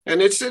 And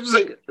it was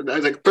like, I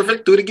was like,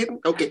 "Perfect, do it again."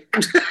 Okay,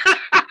 perfect,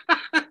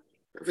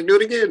 do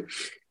it again.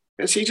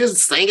 And she just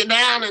sang it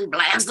down and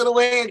blasted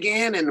away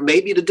again, and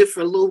maybe the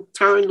different little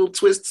turn, little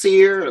twists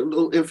here, a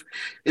little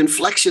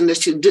inflection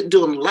that she didn't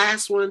do on the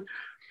last one.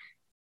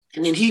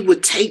 And then he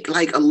would take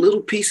like a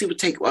little piece. He would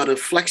take an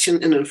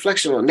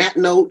inflection on that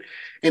note,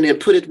 and then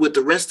put it with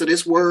the rest of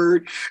this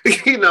word.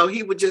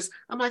 He would just.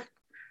 I'm like,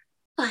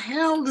 the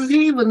hell does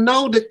he even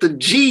know that the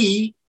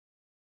G,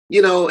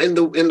 in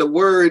the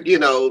word,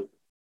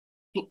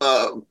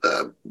 uh,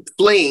 uh,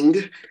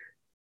 fling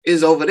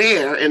is over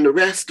there, and the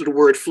rest of the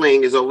word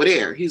fling is over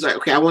there. He's like,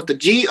 okay, I want the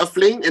G of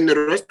fling, and the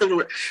rest of the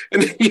word,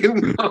 and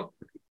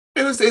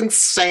it was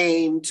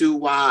insane to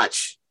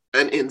watch.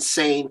 An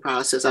insane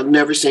process. I've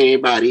never seen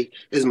anybody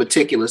as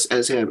meticulous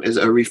as him as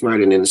Arif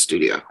Martin in the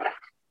studio.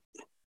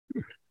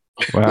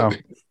 Wow.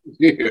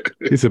 Yeah.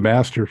 He's a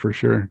master for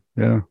sure.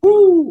 Yeah.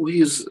 Ooh,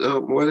 he's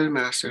more than a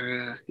master.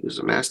 Yeah. He was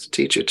a master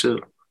teacher too.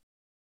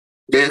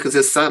 Yeah, because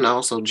his son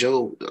also,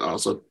 Joe,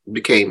 also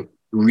became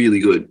really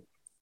good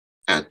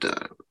at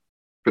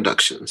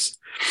productions.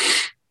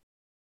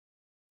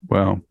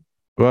 Wow.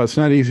 Well, it's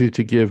not easy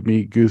to give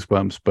me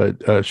goosebumps,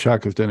 but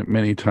Shaka's done it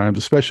many times,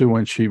 especially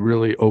when she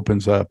really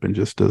opens up and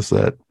just does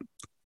that,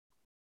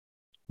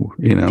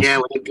 you know.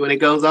 Yeah, when it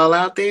goes all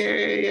out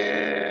there,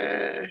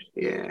 yeah,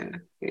 yeah,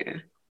 yeah,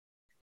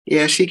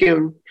 yeah. She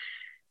can,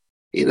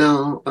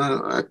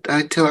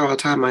 I tell her all the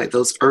time, like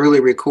those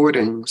early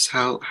recordings,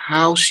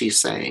 how she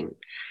sang,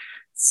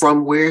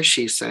 from where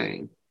she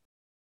sang,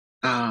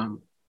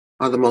 um,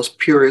 are the most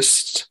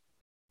purest,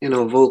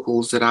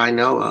 vocals that I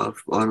know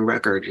of on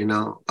record.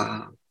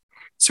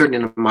 Certainly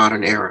in the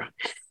modern era.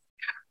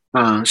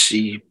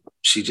 She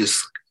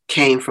just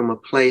came from a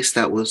place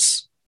that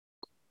was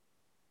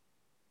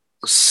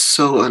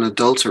so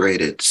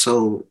unadulterated,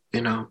 so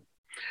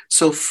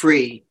so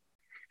free.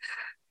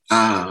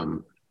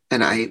 And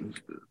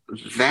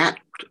that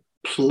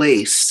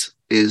place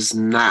is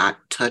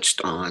not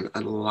touched on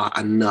a lot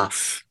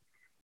enough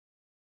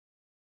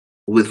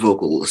with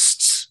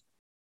vocalists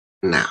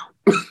now.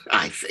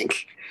 I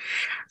think.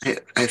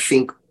 I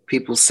think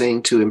people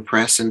sing to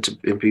impress and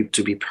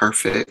to be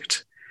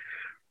perfect,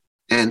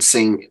 and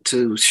sing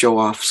to show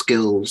off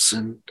skills,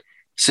 and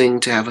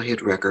sing to have a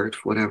hit record,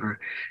 whatever.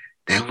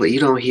 That way, you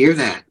don't hear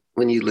that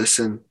when you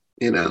listen,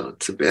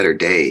 to Better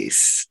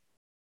Days.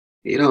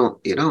 You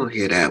don't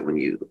hear that when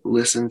you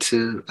listen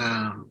to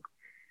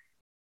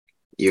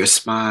Your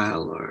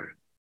Smile, or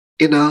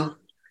you know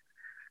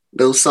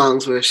those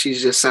songs where she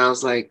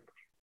sounds like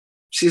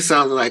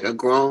a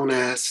grown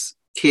ass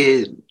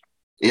kid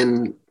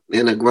in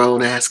a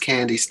grown ass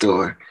candy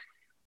store.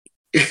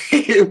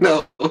 you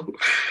know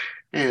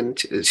and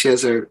she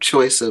has her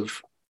choice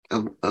of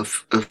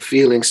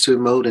feelings to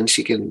emote, and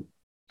she can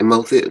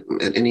emote it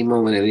at any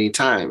moment, at any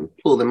time,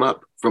 pull them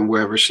up from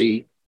wherever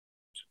she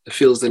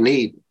feels the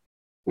need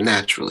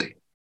naturally.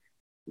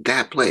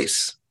 That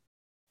place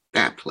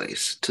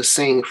to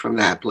sing from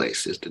that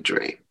place is the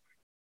dream.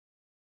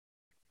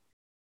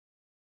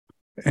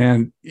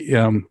 And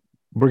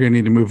we're going to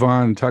need to move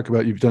on and talk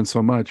about, you've done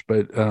so much,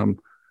 but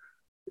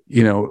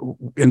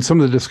in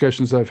some of the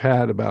discussions I've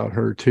had about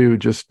her too,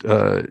 just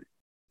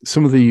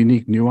some of the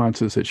unique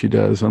nuances that she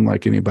does,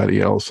 unlike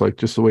anybody else, like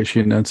just the way she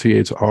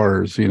enunciates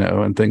R's,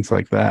 and things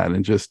like that.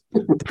 And just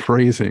the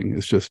phrasing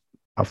is just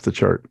off the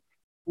chart.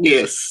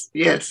 Yes,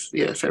 yes,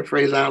 yes. Her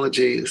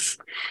phraseology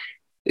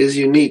is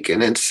unique,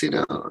 and it's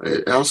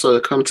it also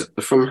comes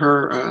from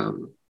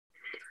her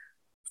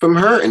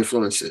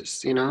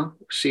influences.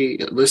 She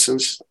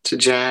listens to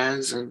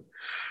jazz, and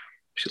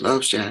she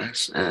loves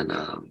jazz, and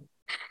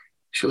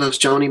she loves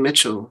Joni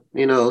Mitchell.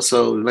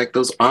 So like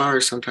those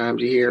R's,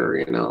 sometimes you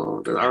hear,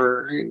 the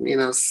R,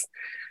 it's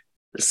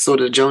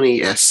sort of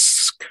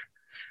Joni-esque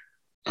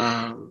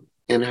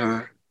in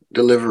her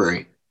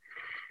delivery.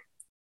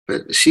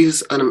 But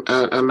she's an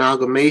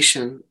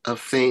amalgamation of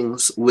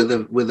things with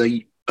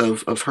a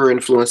of her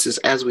influences,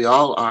 as we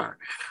all are.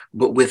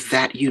 but with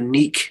that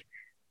unique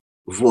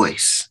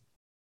voice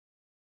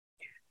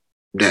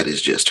that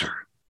is just her.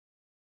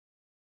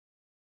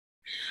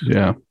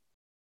 Yeah.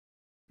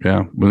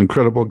 Yeah. When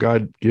incredible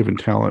God-given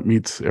talent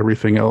meets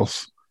everything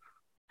else.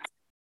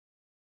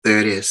 There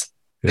it is.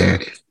 Yeah.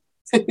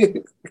 There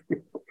it is.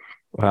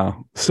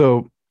 Wow.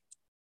 So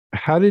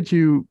how did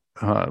you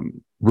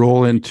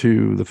roll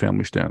into the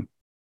Family Stand?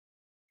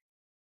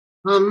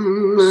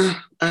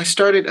 I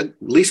started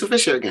Lisa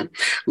Fisher again.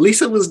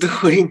 Lisa was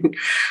doing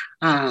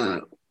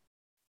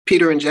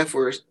Peter and Jeff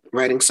were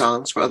writing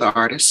songs for other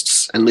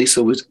artists, and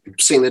Lisa was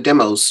singing the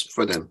demos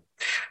for them.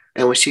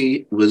 And when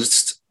she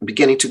was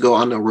beginning to go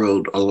on the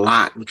road a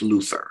lot with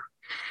Luther,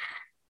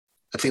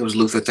 I think it was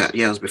Luther that,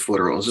 yeah, it was before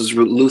the Rolls. It was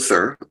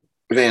Luther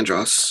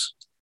Vandross.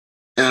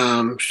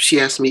 She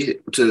asked me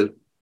to,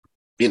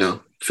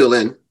 fill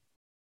in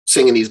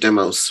singing these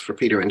demos for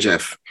Peter and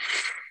Jeff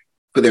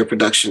for their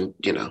production,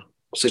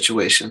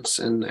 situations.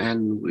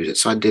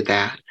 So I did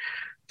that.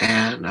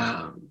 And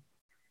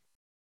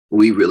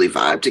we really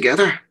vibed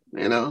together,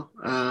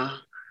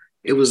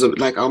 it was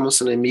like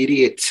almost an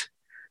immediate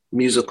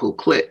musical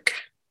click.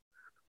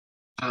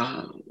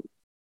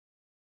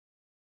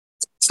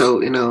 So,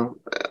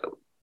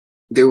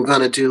 they were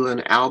going to do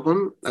an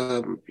album,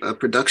 a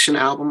production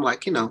album,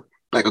 like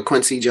a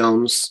Quincy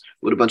Jones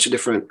with a bunch of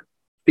different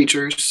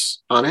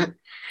features on it.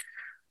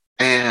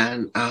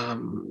 And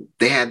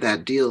they had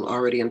that deal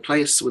already in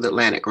place with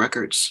Atlantic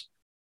Records.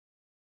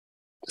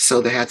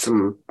 So they had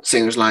some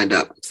singers lined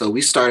up. So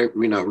we started,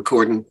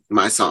 recording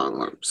my song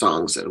or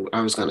songs that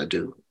I was going to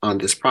do on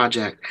this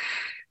project.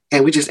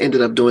 And we just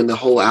ended up doing the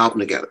whole album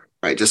together,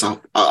 right? Just a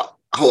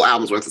whole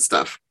album's worth of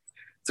stuff.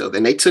 So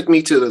then they took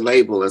me to the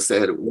label and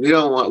said, we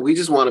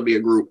just want to be a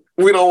group.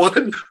 We don't want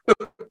to,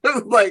 I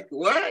was like,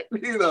 what?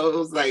 It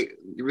was like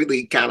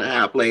really kind of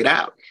how it played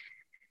out.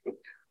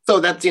 So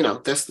that's,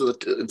 that's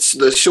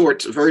the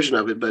short version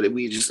of it, but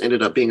we just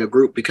ended up being a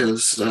group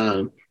because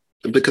of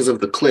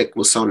the click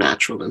was so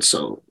natural and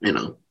so,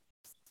 and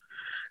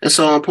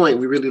so on point.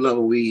 We really love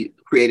what we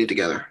created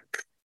together.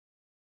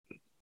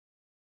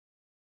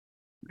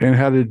 And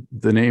how did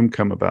the name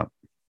come about?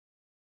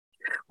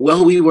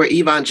 Well, we were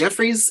Yvonne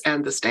Jeffries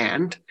and The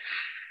Stand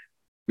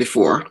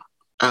before,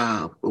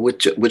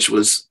 which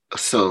was,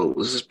 so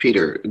this is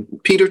Peter.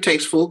 Peter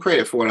takes full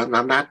credit for it.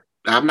 I'm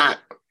not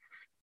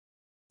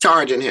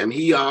charging him.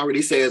 He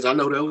already says, I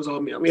know that was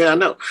on me. Yeah, I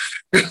know.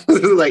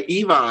 Like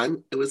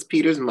Yvonne, it was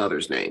Peter's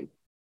mother's name.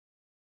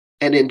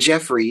 And then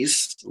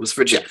Jeffries was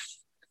for Jeff.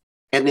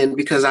 And then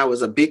because I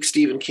was a big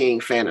Stephen King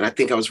fan, and I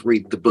think I was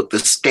reading the book The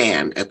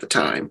Stand at the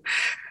time,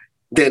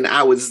 then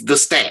I was The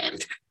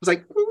Stand. I was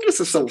like, this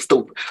is so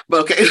stupid.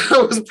 But okay,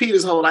 that was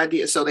Peter's whole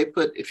idea. So they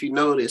put, if you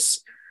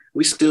notice,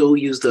 we still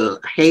use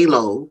the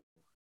halo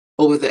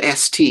over the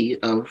ST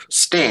of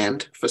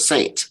Stand for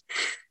Saint.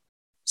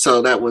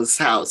 So that was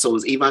how, so it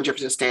was Yvonne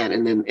Jefferson Stand.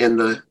 And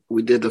then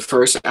we did the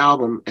first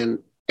album, and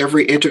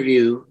every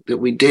interview that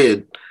we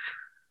did,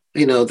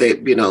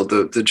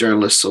 the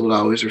journalists would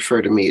always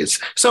refer to me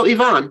as, so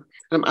Yvonne,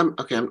 I'm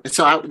okay.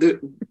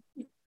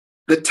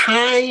 The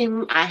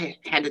time I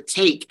had to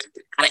take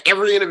out of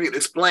every interview to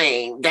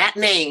explain that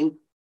name,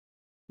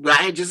 what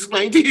I just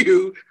explained to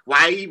you,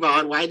 why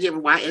Yvonne, why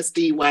Jim, why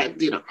SD, why,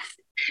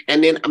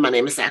 and then my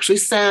name is actually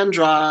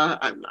Sandra.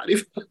 I'm not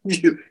even,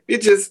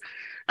 it just,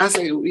 I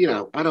say,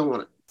 I don't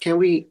want to, can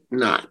we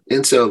not?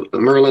 And so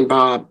Merlin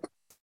Bob,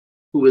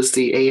 who was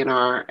the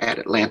A&R at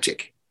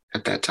Atlantic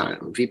at that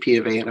time, VP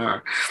of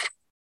A&R,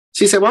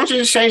 she said, why don't you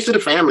just change to the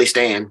Family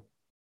Stand?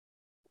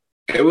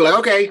 And we're like,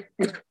 okay.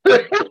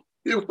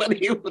 When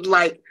he was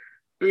like,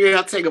 we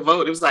have to take a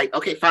vote, it was like,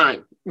 okay,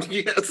 fine.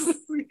 Yes.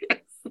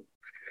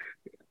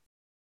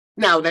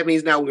 Now that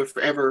means now we're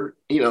forever,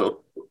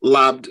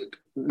 lobbed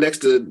next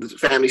to the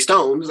Family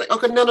Stone. It's like,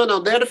 okay, no,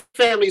 they're the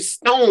Family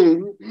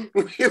Stone.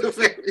 We're the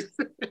Family.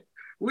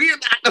 We're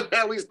not the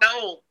Family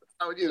Stone.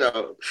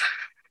 So,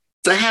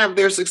 to have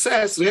their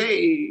success,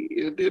 hey,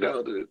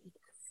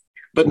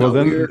 but well,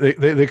 no,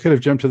 then they could have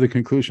jumped to the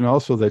conclusion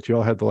also that you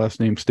all had the last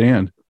name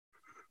Stand.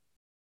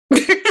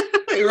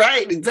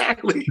 Right,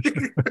 exactly.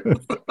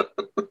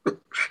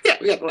 Yeah,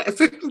 we got the last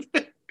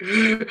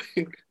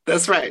name.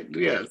 That's right.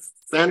 Yes,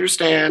 Sandra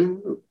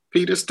Stan,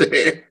 Peter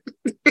Stan.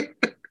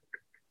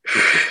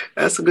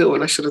 That's a good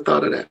one. I should have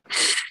thought of that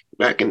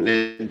back in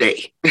the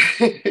day.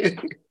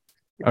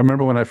 I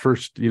remember when I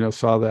first,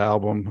 saw the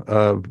album,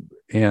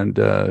 and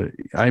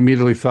I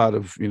immediately thought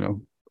of,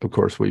 of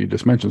course, what you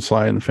just mentioned,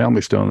 Sly and the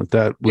Family Stone,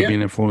 that would be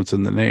an influence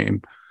in the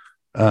name.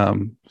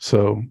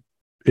 So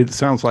it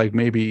sounds like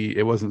maybe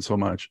it wasn't so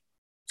much.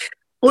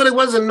 Well, it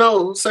wasn't,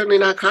 no, certainly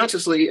not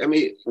consciously. I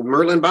mean,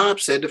 Merlin Bob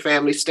said the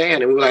Family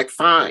Stand, and we were like,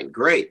 fine,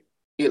 great.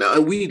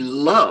 And we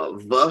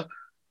love,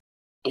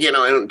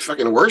 and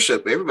fucking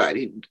worship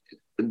everybody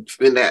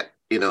in that,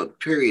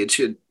 period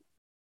should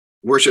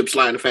worship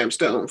Sly and the Family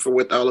Stone for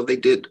what all of they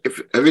did,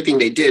 everything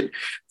they did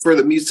for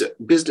the music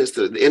business,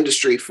 the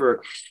industry,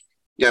 for,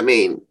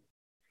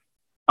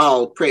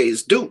 all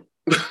praise due,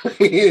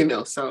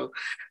 so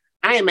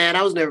I ain't mad.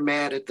 I was never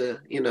mad at the,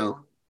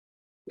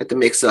 at the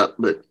mix up,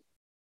 but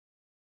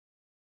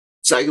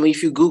So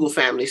if you Google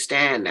Family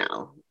Stand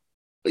now,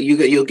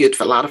 you'll get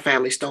a lot of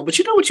Family Stone. But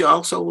you know what you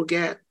also will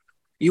get?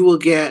 You will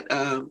get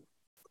a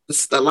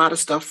lot of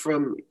stuff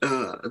from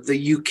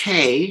the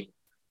UK,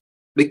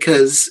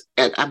 because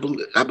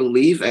I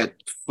believe at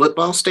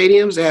football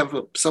stadiums they have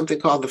something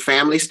called the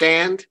Family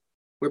Stand,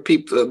 where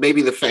people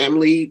maybe the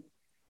family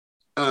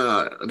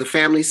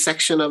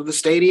section of the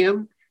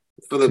stadium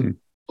for the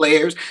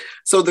players.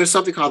 So there's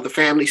something called the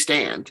Family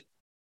Stand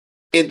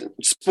in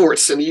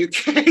sports in the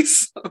UK.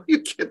 So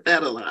you get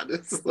that a lot.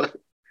 It's like,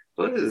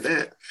 what is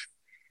that?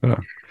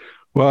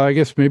 Well, I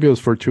guess maybe it was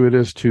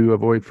fortuitous to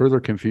avoid further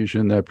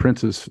confusion that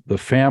Prince's the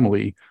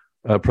family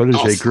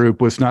protege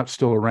group was not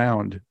still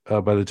around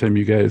by the time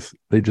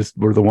they just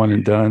were the one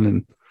and done.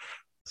 And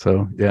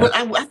so, yeah. But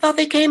I thought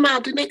they came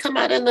out. Didn't they come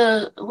out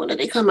when did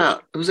they come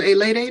out? It was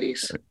late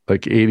 80s?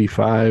 Like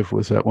 85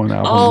 was that one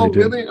album Oh, they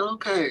did. really?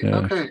 Okay. Yeah.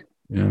 Okay.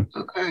 Yeah.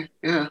 Okay.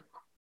 Yeah.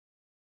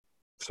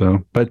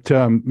 So, but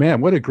man,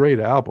 what a great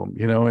album,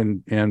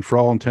 and for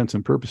all intents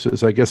and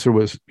purposes, I guess there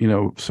was,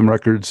 some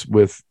records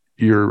with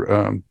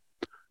your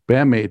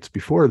bandmates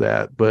before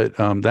that, but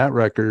that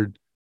record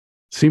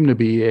seemed to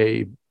be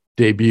a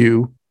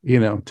debut,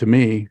 to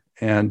me,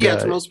 and yeah,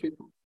 to most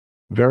people.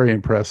 Very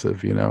impressive,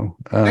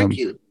 Thank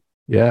you.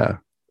 Yeah.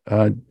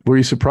 Were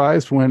you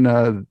surprised when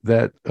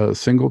that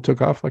single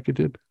took off like it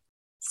did?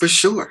 For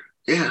sure.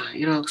 Yeah,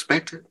 you don't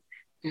expect it.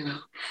 You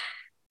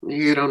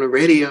hear it on the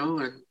radio,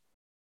 and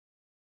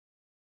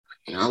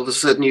all of a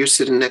sudden you're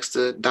sitting next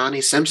to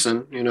Donnie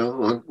Simpson. It's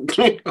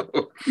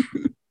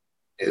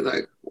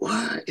like,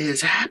 what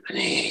is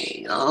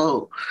happening?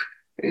 Oh,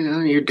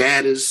 your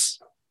dad is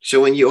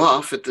showing you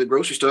off at the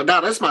grocery store.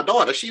 Now that's my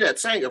daughter. She that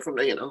singer from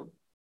the.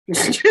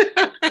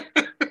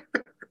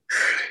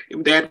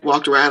 Dad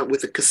walked around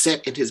with a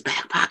cassette in his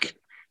back pocket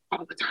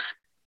all the time.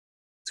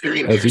 It's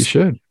very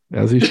embarrassing.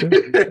 As he should.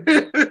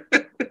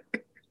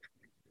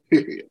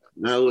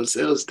 No,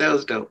 that was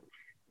dope.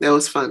 That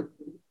was fun.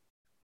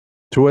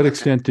 To what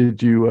extent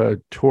did you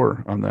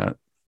tour on that?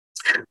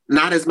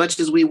 Not as much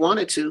as we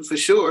wanted to, for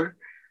sure.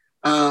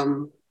 They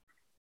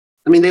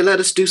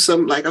let us do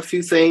a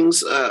few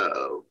things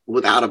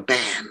without a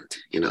band,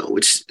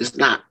 which is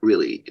not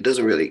really,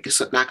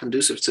 it's not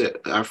conducive to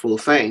our full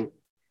thing.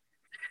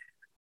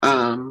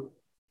 But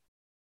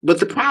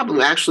the problem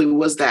actually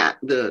was that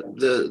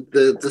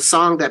the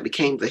song that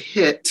became the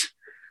hit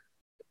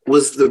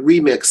was the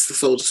remix, the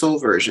Soul to Soul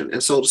version.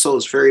 And Soul to Soul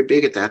was very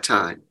big at that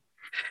time.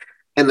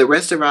 And the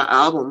rest of our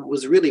album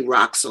was really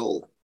rock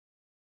soul.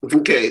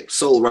 Okay,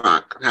 soul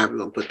rock, however you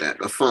going to put that,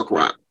 a funk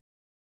rock.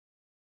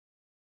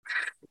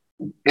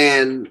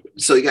 And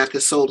so you got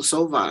this Soul to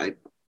Soul vibe,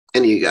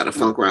 and you got a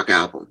funk rock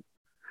album.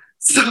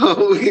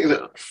 So,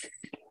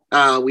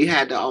 we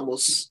had to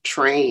almost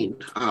train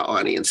our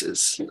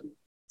audiences,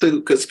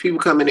 because people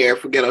come in there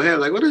for Ghetto Heaven,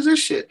 like, what is this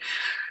shit?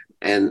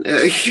 And,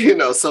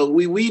 so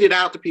we weeded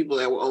out the people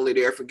that were only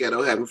there for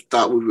Ghetto Heaven,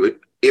 thought we would,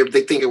 if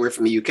they think we're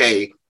from the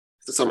UK,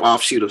 some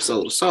offshoot of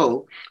Soul to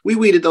Soul. We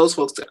weeded those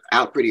folks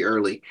out pretty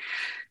early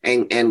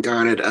and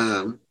garnered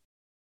a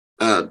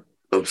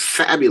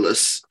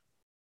fabulous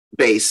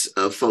base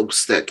of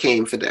folks that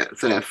came for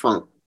that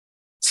funk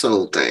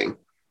soul thing.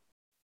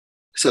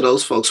 So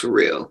those folks were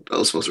real.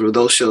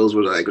 Those shows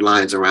were like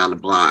lines around the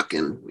block,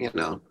 and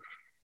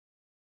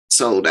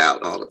sold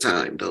out all the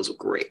time. Those were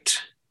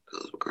great.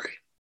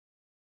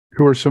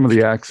 Who are some of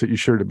the acts that you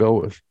shared a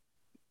bill with?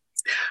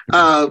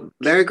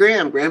 Larry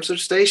Graham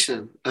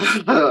Station.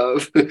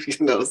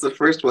 It's the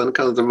first one that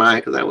comes to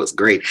mind because that was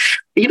great.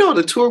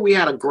 The tour, we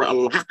had a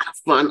lot of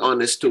fun on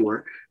this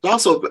tour. It's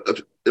also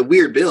a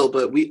weird bill,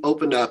 but we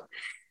opened up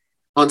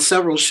on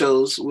several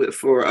shows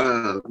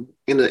for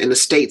in the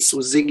States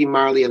with Ziggy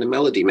Marley and the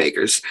Melody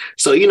Makers.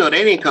 So, they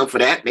didn't come for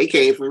that. They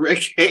came for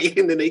reggae,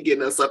 and then they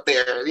getting us up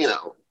there,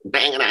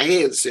 banging our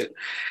heads.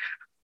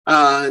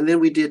 And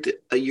then we did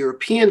a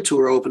European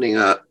tour opening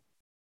up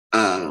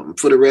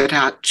for the Red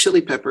Hot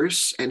Chili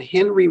Peppers and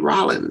Henry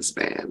Rollins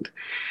Band.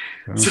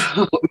 Oh.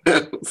 So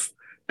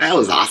that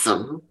was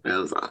awesome.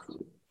 Those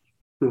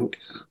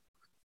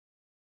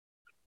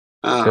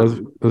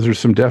are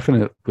some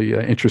definitely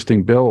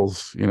interesting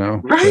bills,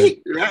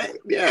 Right,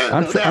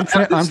 yeah.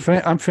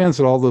 I'm fans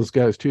of all those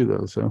guys too,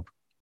 though. So,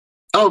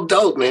 oh,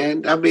 dope,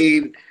 man.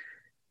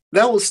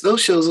 Those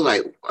shows are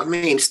like,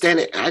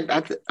 standing.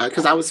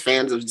 Because I was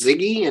fans of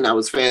Ziggy, and I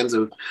was fans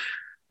of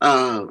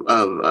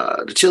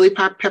the Chili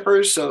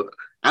Peppers. So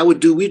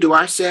we do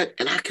our set,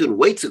 and I couldn't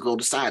wait to go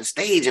to side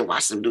stage and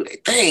watch them do their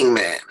thing,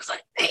 man. It's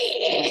like,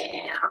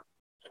 damn,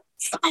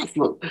 stop.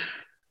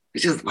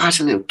 Just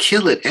watching them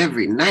kill it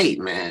every night,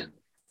 man.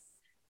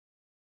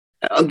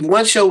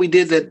 One show we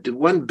did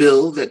one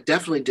bill that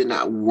definitely did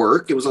not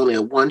work. It was only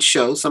a one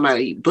show.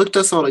 Somebody booked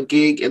us on a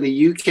gig in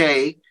the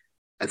UK.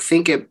 I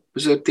think it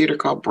was a theater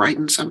called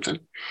Brighton something,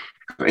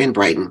 or in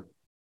Brighton.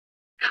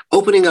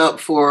 Opening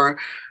up for,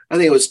 I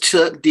think it was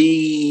Chuck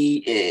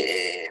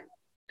D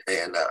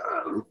and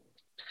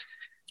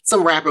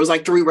some rapper. It was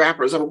like 3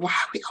 rappers. I'm like, why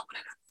are we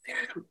opening up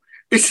there?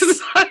 It's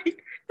just like,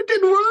 it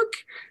didn't work.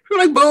 We're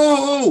like,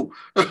 boo!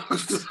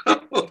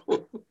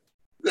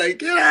 Like,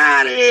 get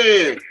out of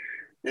here.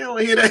 You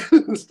don't hear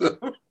that. So,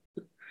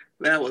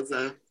 that was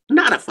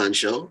not a fun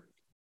show,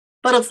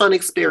 but a fun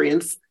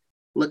experience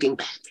looking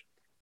back.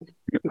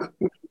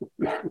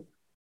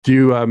 Do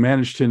you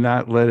manage to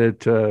not let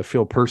it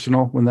feel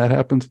personal when that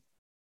happens?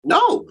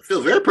 No, I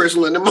feel very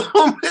personal in the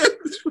moment.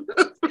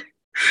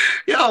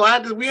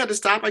 We had to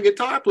stop our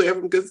guitar player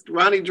because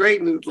Ronnie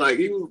Drayton is like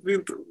he was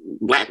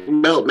black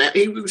belt man.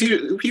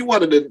 He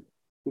wanted to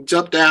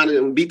jump down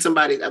and beat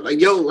somebody. I'm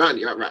like, yo,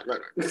 Ronnie, right.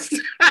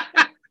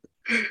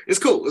 It's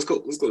cool. Let's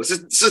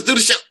just do the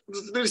show.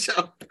 Let's do the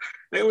show.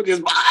 They were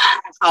just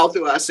all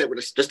through. I said,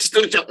 let's just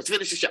do the show. Let's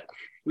finish the show.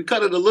 We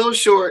cut it a little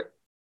short,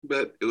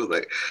 but it was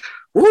like,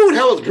 woo,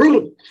 that was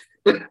brutal.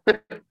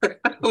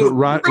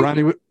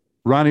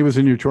 Ronnie was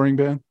in your touring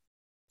band?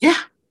 Yeah.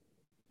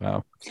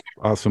 Wow.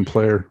 Awesome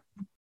player.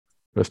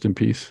 Rest in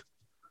peace.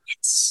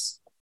 Yes.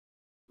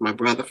 My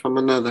brother from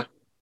another.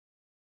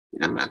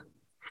 Yeah, man.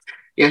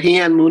 Yeah, he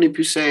and Mooney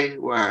Pusey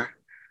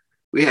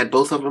we had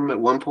both of them at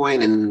one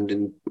point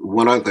and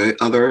one other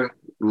a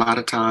lot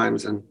of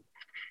times. And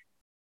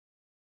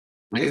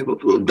they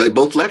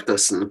both left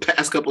us in the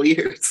past couple of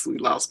years. We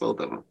lost both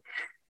of them.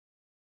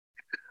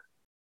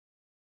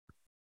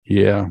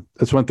 Yeah,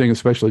 that's one thing,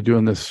 especially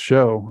doing this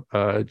show.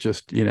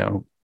 Just,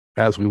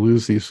 as we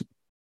lose these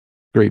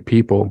great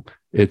people,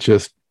 it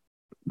just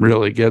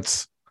really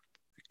gets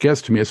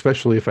to me,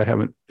 especially if I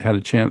haven't had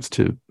a chance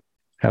to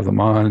have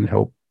them on and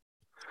help,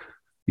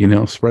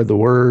 spread the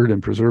word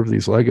and preserve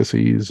these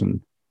legacies.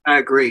 And I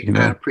agree.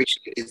 I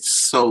appreciate it. It's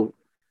so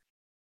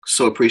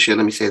appreciate.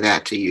 Let me say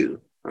that to you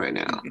right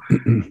now.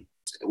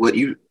 What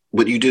you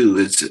do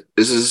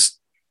is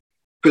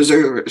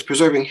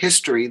preserving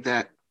history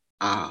that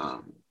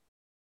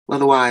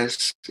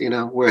otherwise,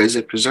 where is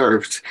it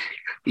preserved?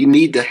 You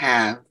need to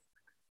have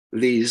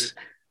these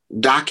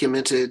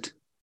documented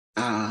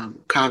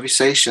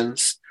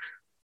conversations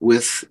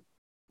with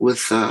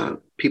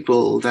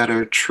people that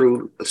are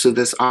true to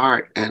this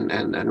art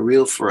and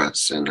real for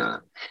us, and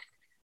to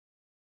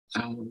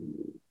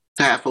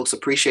have folks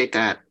appreciate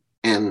that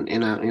and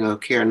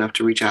care enough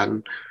to reach out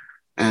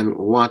and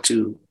want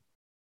to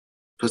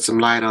put some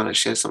light on it,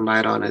 shed some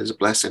light on it is a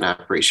blessing. I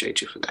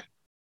appreciate you for that.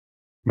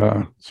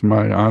 It's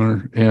my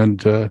honor,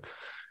 and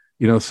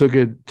so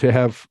good to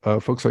have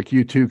folks like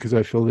you too, because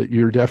I feel that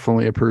you're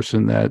definitely a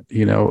person that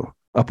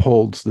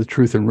upholds the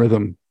truth and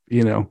rhythm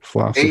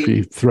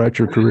philosophy throughout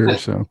your career.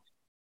 So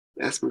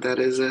that's the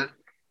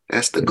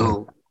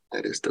goal.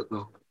 That is the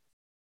goal.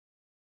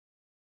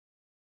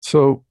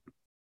 So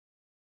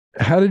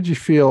how did you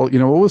feel?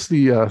 What was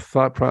the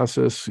thought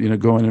process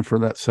going in for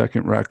that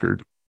second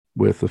record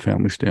with The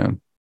Family Stand?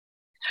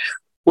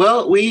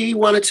 Well, we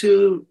wanted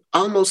to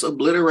almost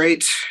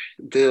obliterate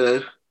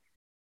the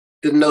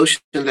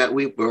notion that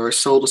we were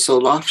soul to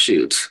soul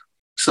offshoots.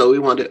 So we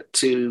wanted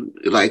to,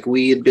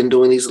 we had been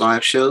doing these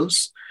live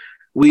shows.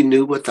 We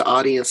knew what the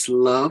audience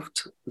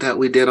loved that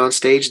we did on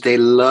stage. They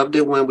loved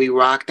it when we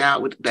rocked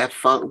out with that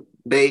funk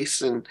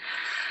bass. And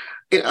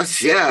it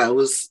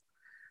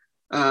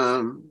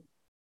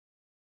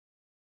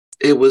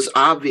was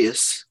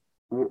obvious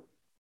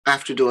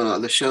after doing all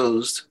the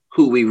shows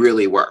who we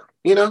really were,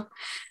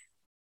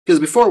 because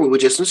before we were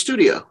just in the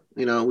studio.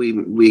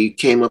 We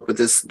came up with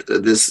this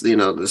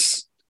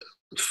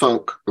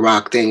funk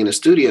rock thing in the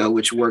studio,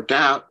 which worked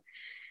out.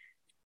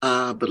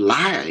 But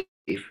live,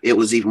 it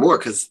was even more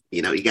because,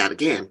 you got,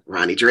 again,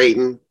 Ronnie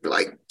Drayton,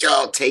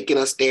 y'all taking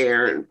us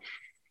there. And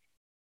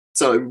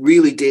so it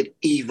really did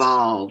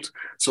evolve.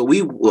 So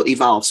we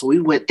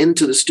went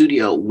into the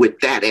studio with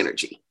that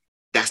energy.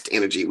 That's the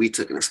energy we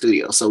took in the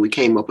studio. So we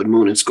came up with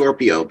Moon and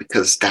Scorpio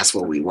because that's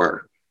what we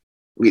were.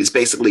 We was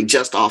basically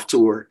just off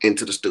tour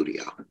into the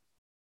studio.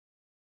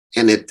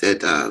 And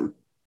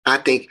I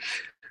think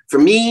for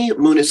me,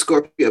 Moon and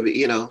Scorpio,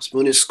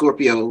 Moon and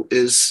Scorpio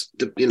is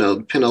the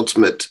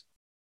penultimate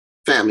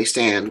Family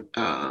Stand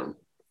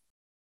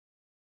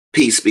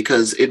piece,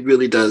 because it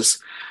really does.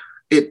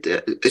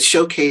 It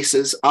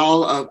showcases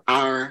all of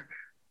our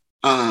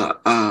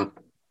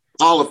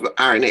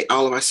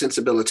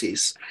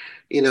sensibilities.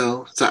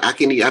 So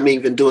I'm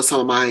even doing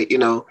some of my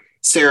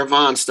Sarah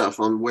Vaughan stuff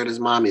on Where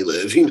Does Mommy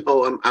Live.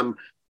 I'm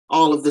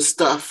all of the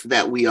stuff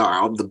that we are,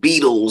 all the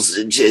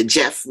Beatles,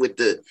 Jeff with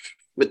the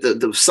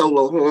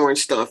solo horn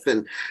stuff,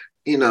 and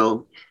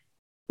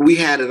we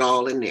had it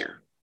all in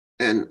there,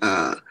 and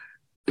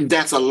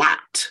that's a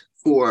lot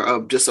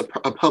for just a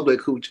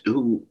public who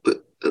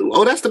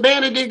oh, that's the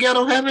band that did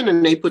Ghetto Heaven,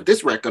 and they put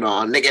this record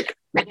on. They get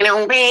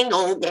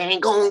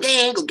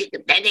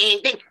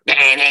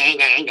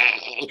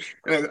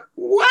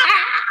wow,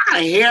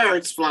 hair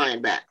it's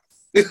flying back.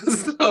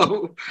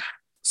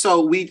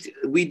 So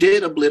we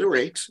did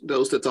obliterate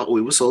those that thought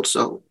we were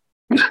so.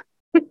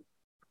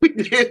 We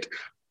did.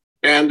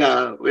 And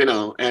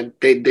and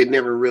they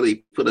never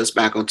really put us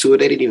back on tour.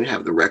 They didn't even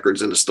have the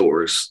records in the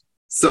stores.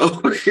 So,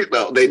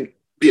 they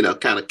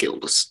kind of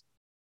killed us.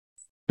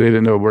 They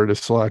didn't know where to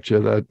slot you.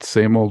 That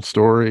same old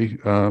story.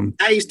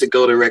 I used to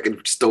go to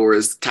record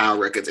stores, Tower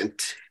Records, and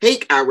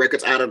take our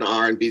records out of the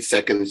R&B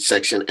second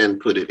section and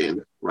put it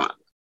in rock.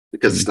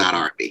 because it's not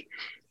R&B.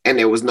 And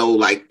there was no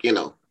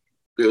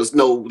there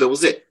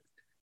was it.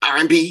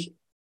 R&B,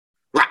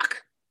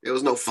 rock. There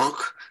was no funk.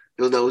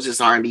 It was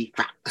just R&B,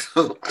 rock.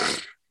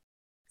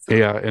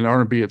 Yeah, and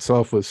R&B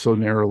itself was so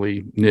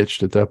narrowly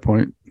niched at that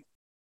point.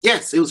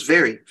 Yes, it was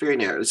very, very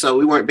narrow. So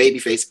we weren't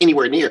Babyface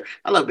anywhere near.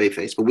 I love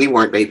Babyface, but we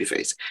weren't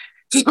Babyface.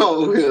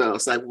 So,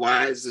 it's like,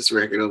 why is this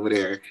record over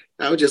there?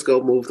 I would just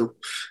go move them.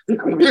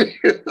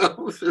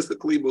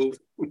 Physically move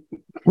them.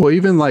 Well,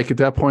 even like at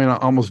that point,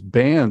 almost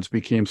bands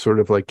became sort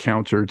of like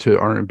counter to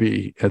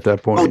R&B at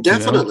that point. Oh,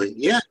 definitely.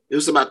 Yeah. It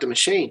was about the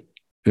machine.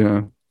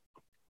 Yeah.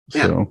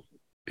 So,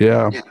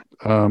 yeah.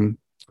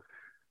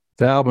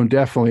 The album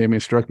definitely,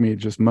 struck me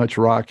just much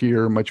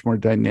rockier, much more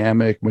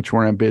dynamic, much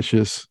more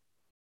ambitious.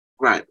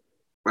 Right.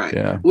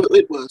 Yeah. Well,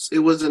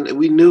 it wasn't,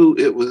 we knew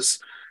it was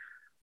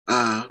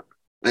an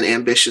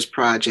ambitious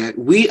project.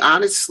 We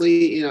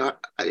honestly,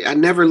 I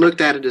never looked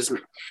at it as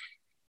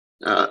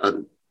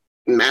a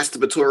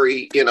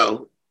masturbatory,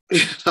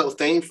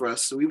 thing for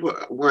us. We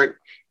weren't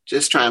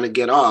just trying to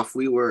get off.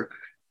 We were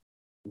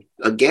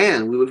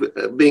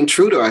being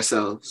true to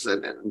ourselves.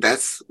 And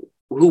that's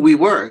who we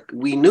were.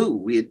 We knew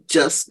we had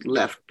just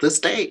left the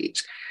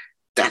stage.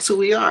 That's who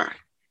we are.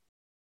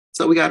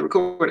 So we got to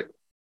record it.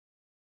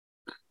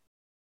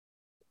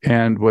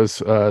 And was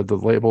the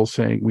label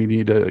saying we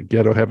need a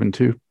Ghetto Heaven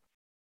too?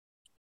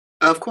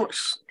 Of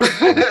course.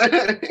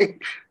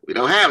 We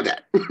don't have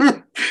that.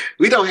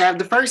 We don't have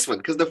the first one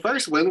because the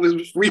first one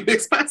was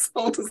remixed by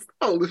Soul to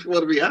Soul, if you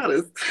want to be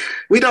honest.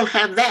 We don't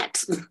have that.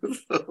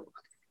 So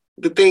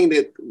the thing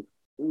that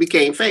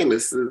became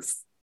famous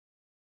is,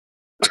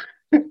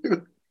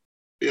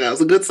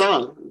 it's a good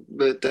song,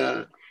 but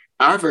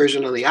our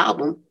version of the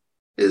album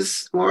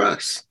is more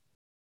us.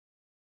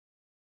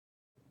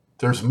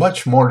 There's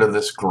much more to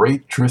this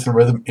great Truth and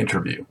Rhythm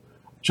interview.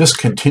 Just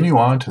continue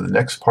on to the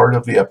next part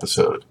of the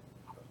episode.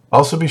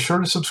 Also, be sure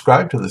to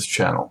subscribe to this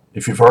channel.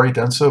 If you've already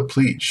done so,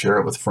 please share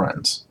it with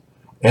friends.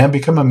 And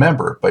become a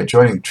member by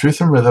joining Truth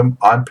and Rhythm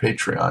on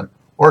Patreon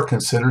or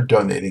consider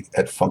donating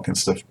at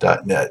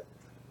funkinstuff.net.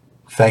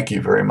 Thank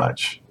you very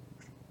much.